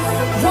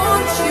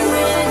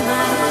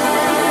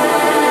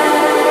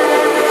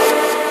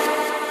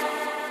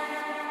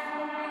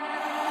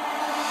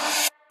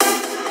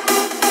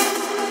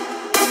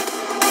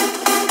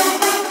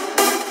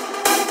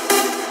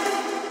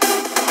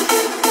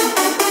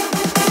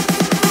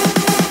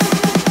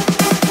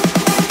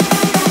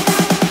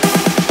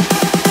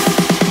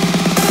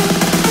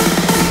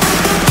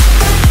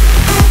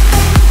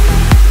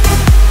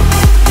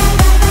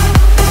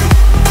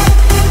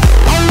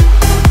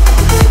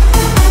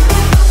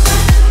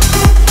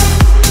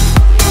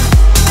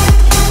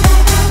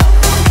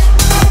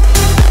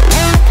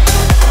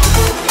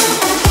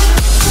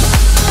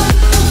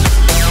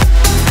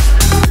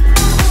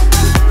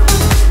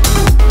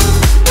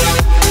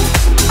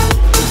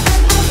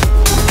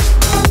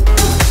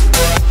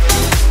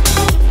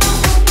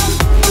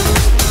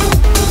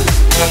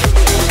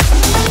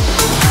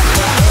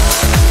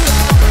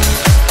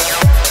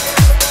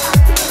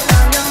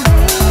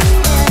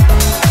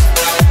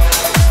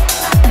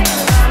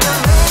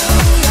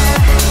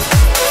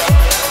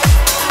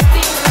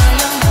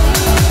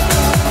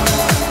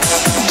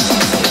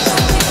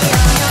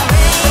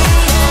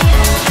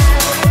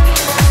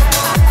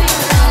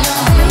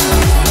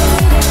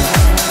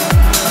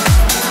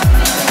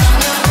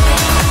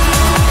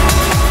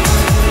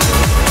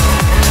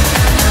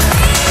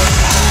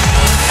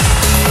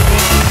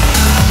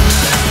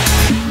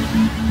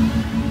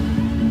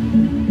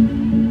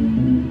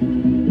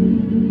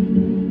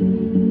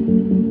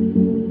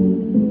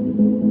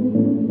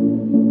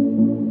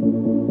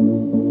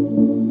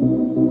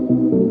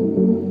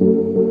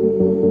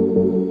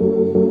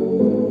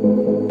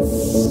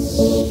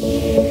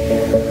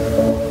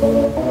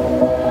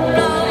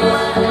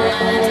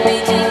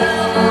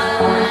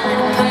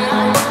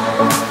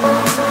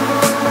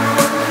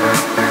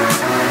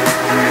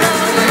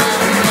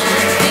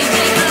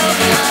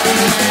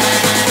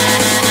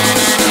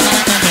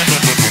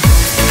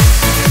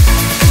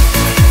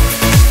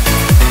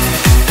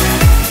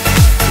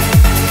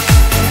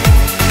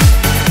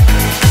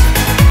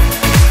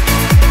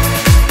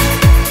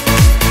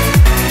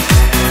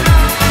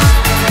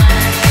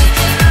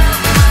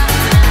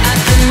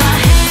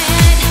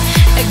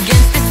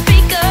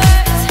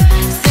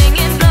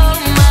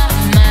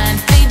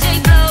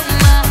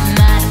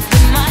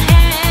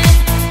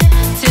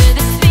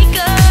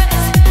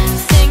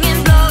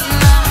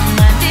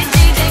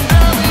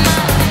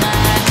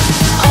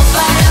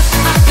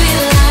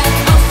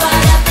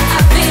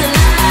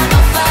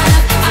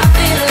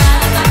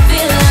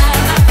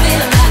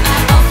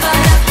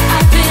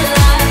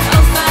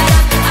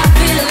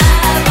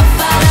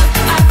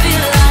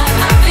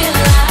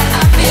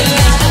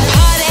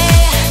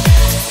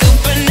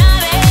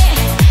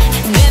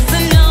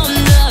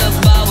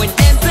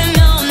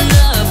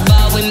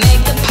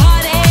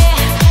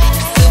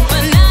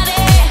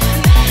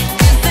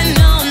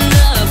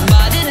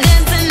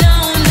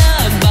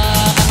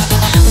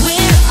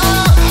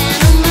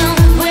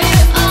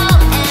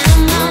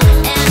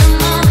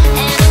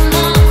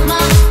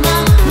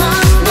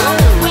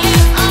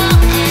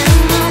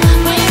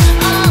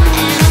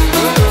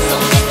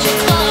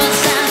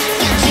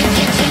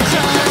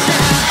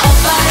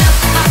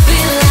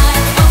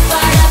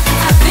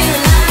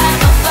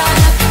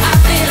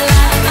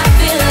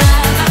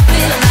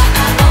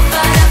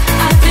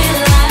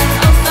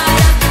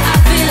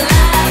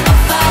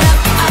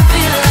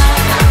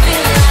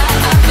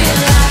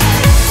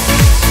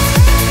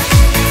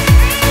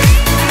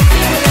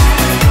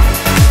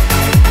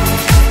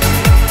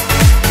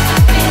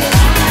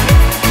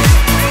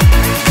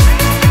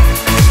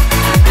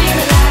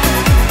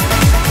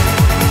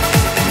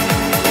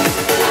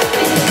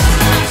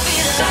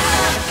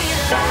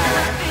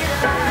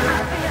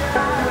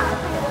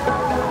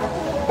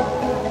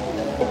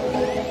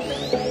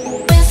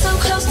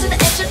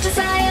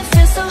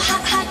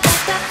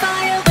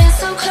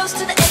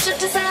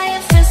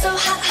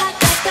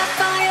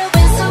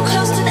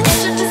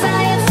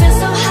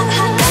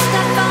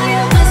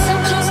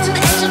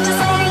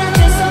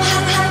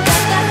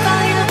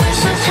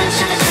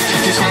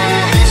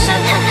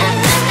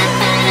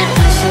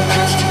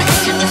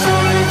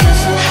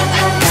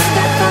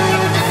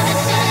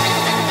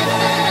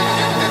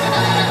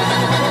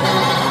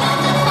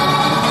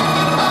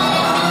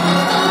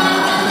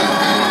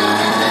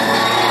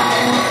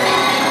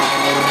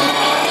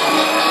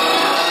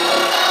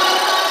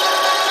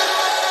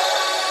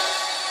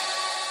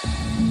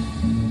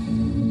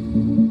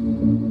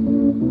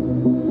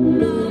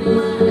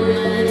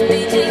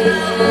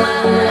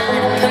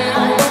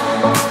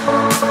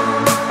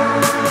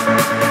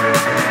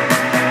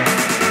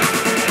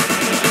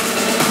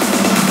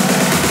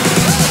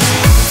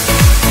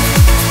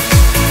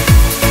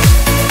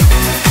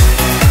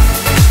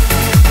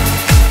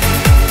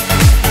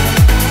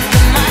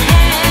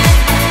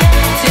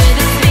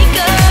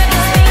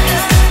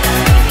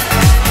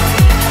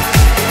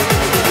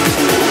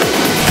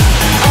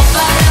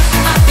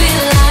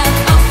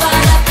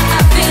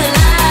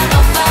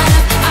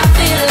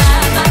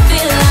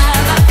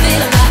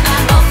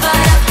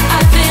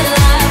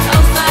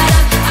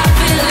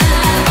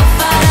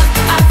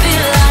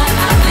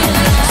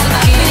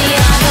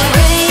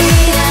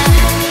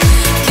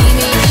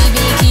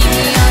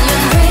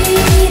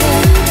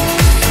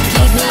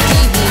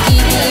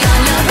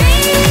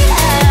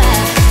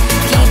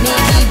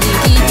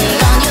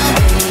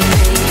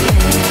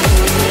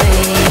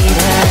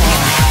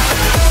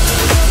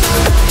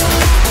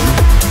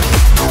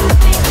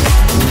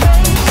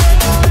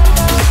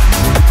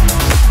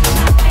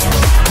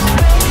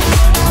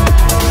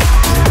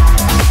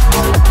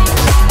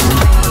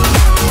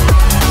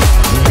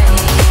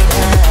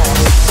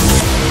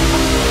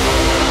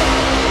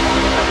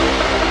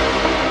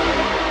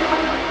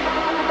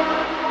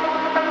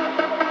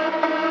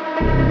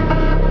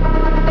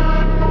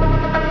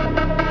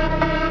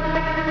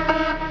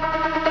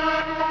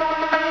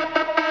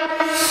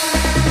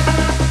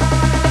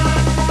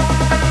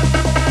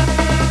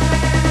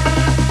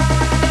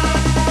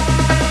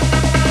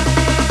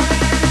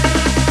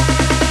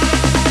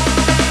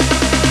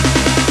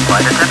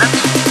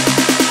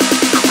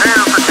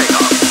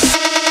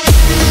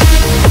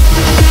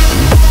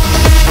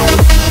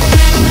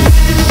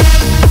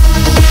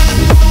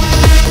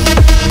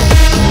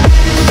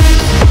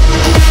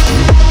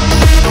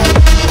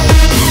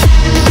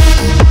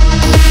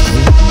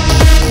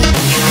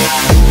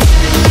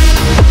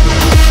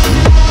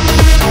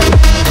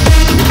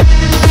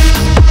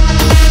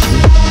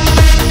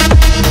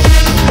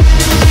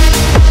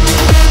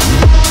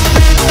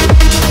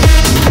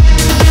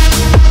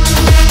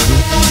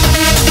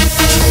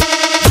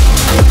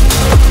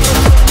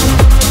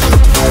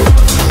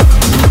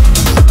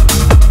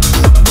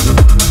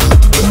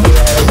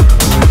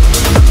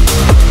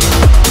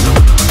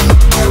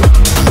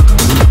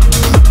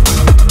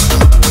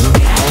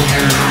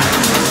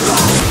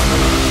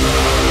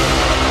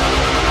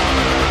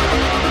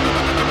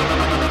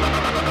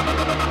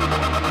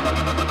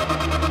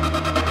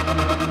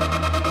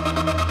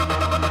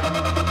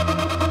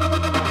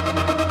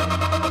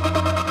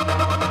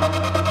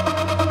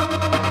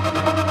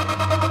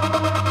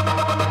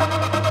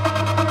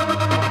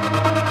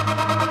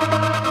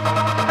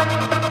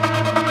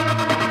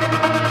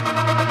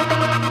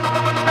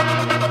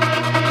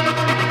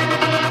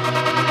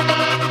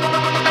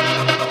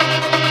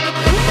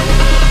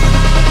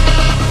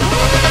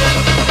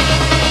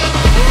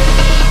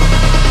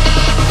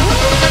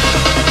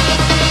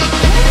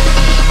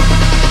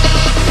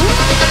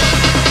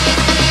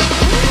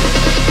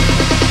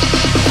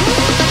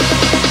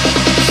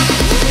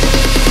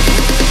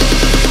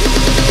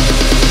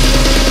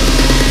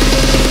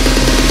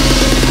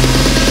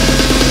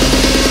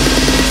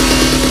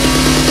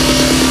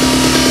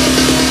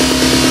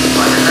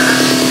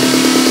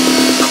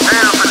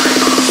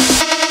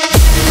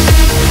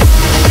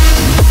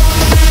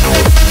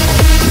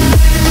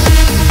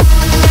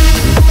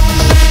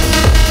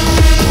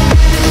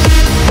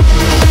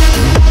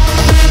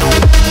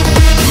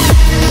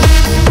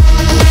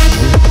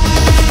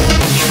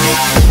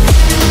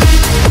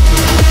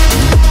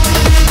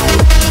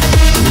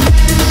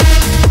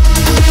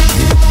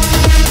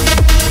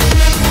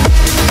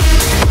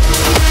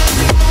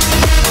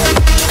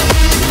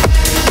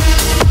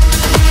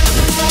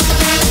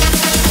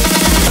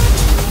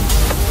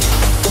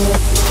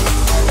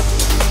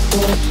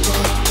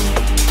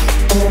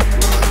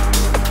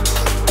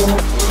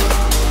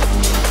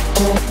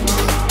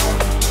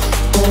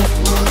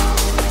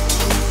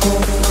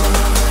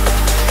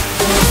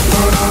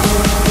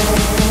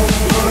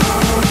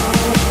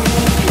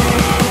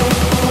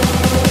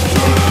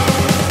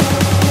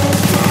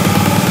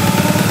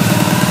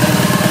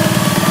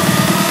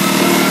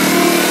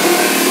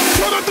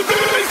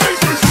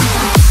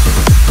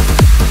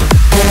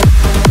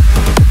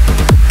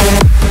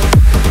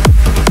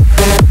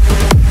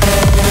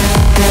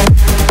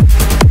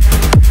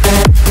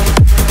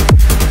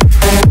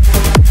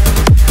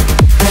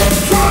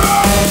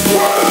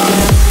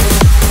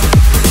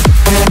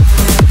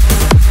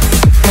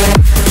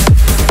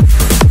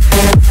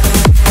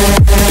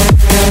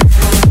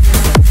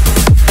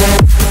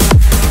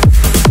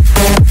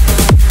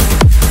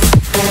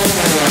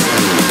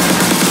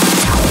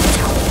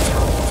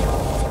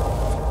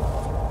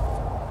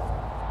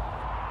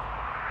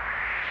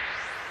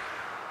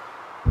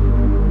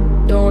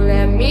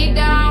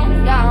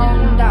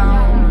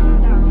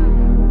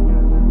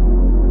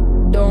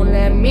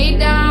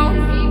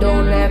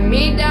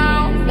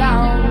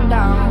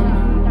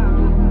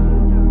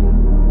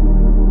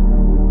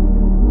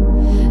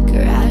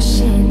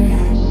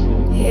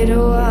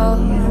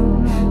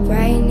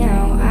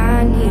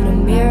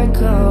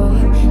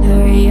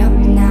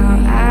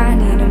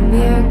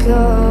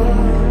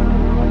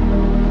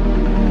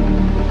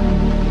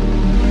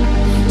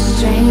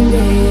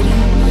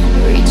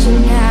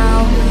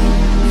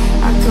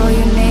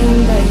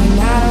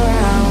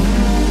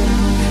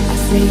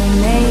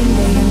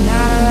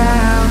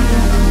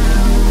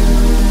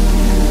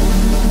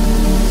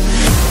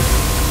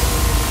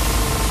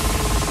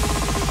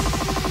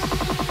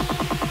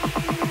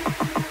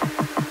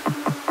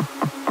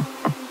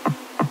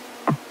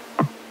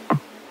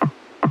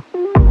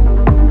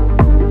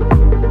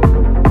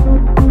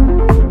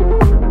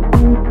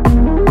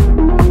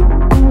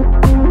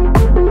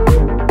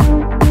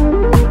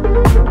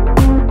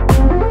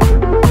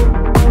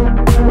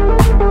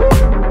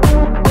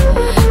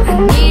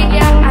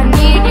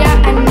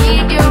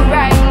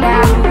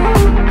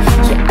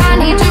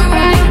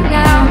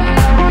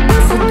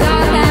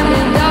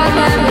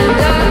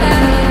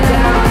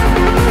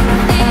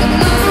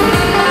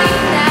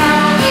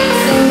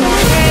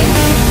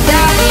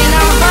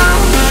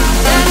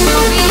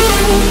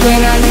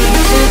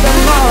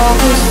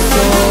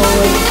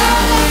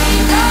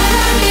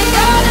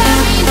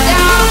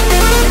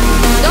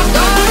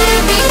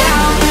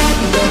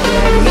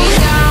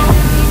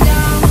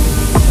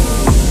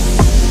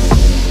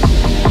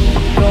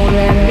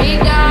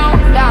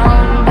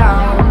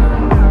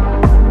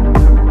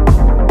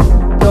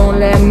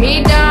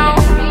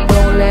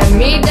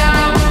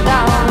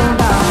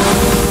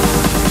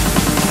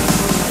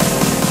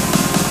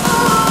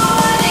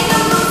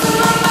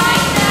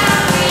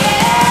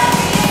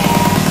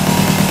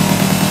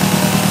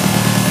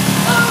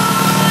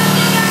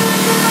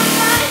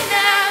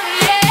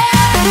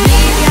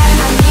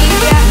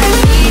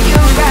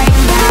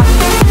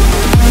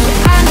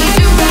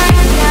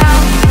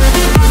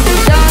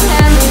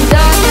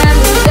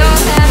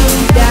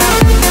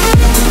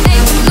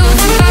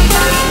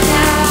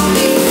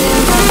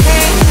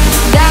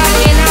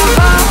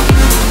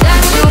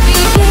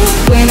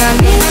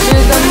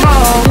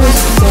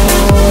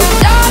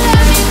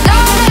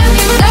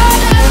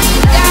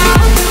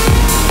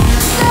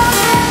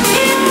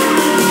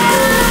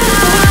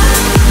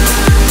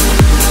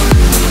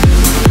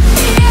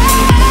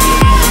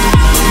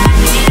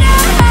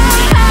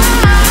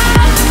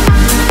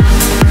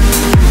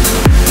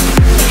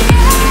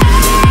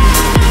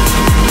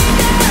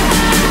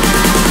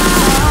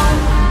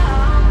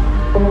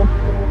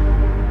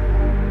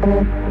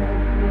 Thank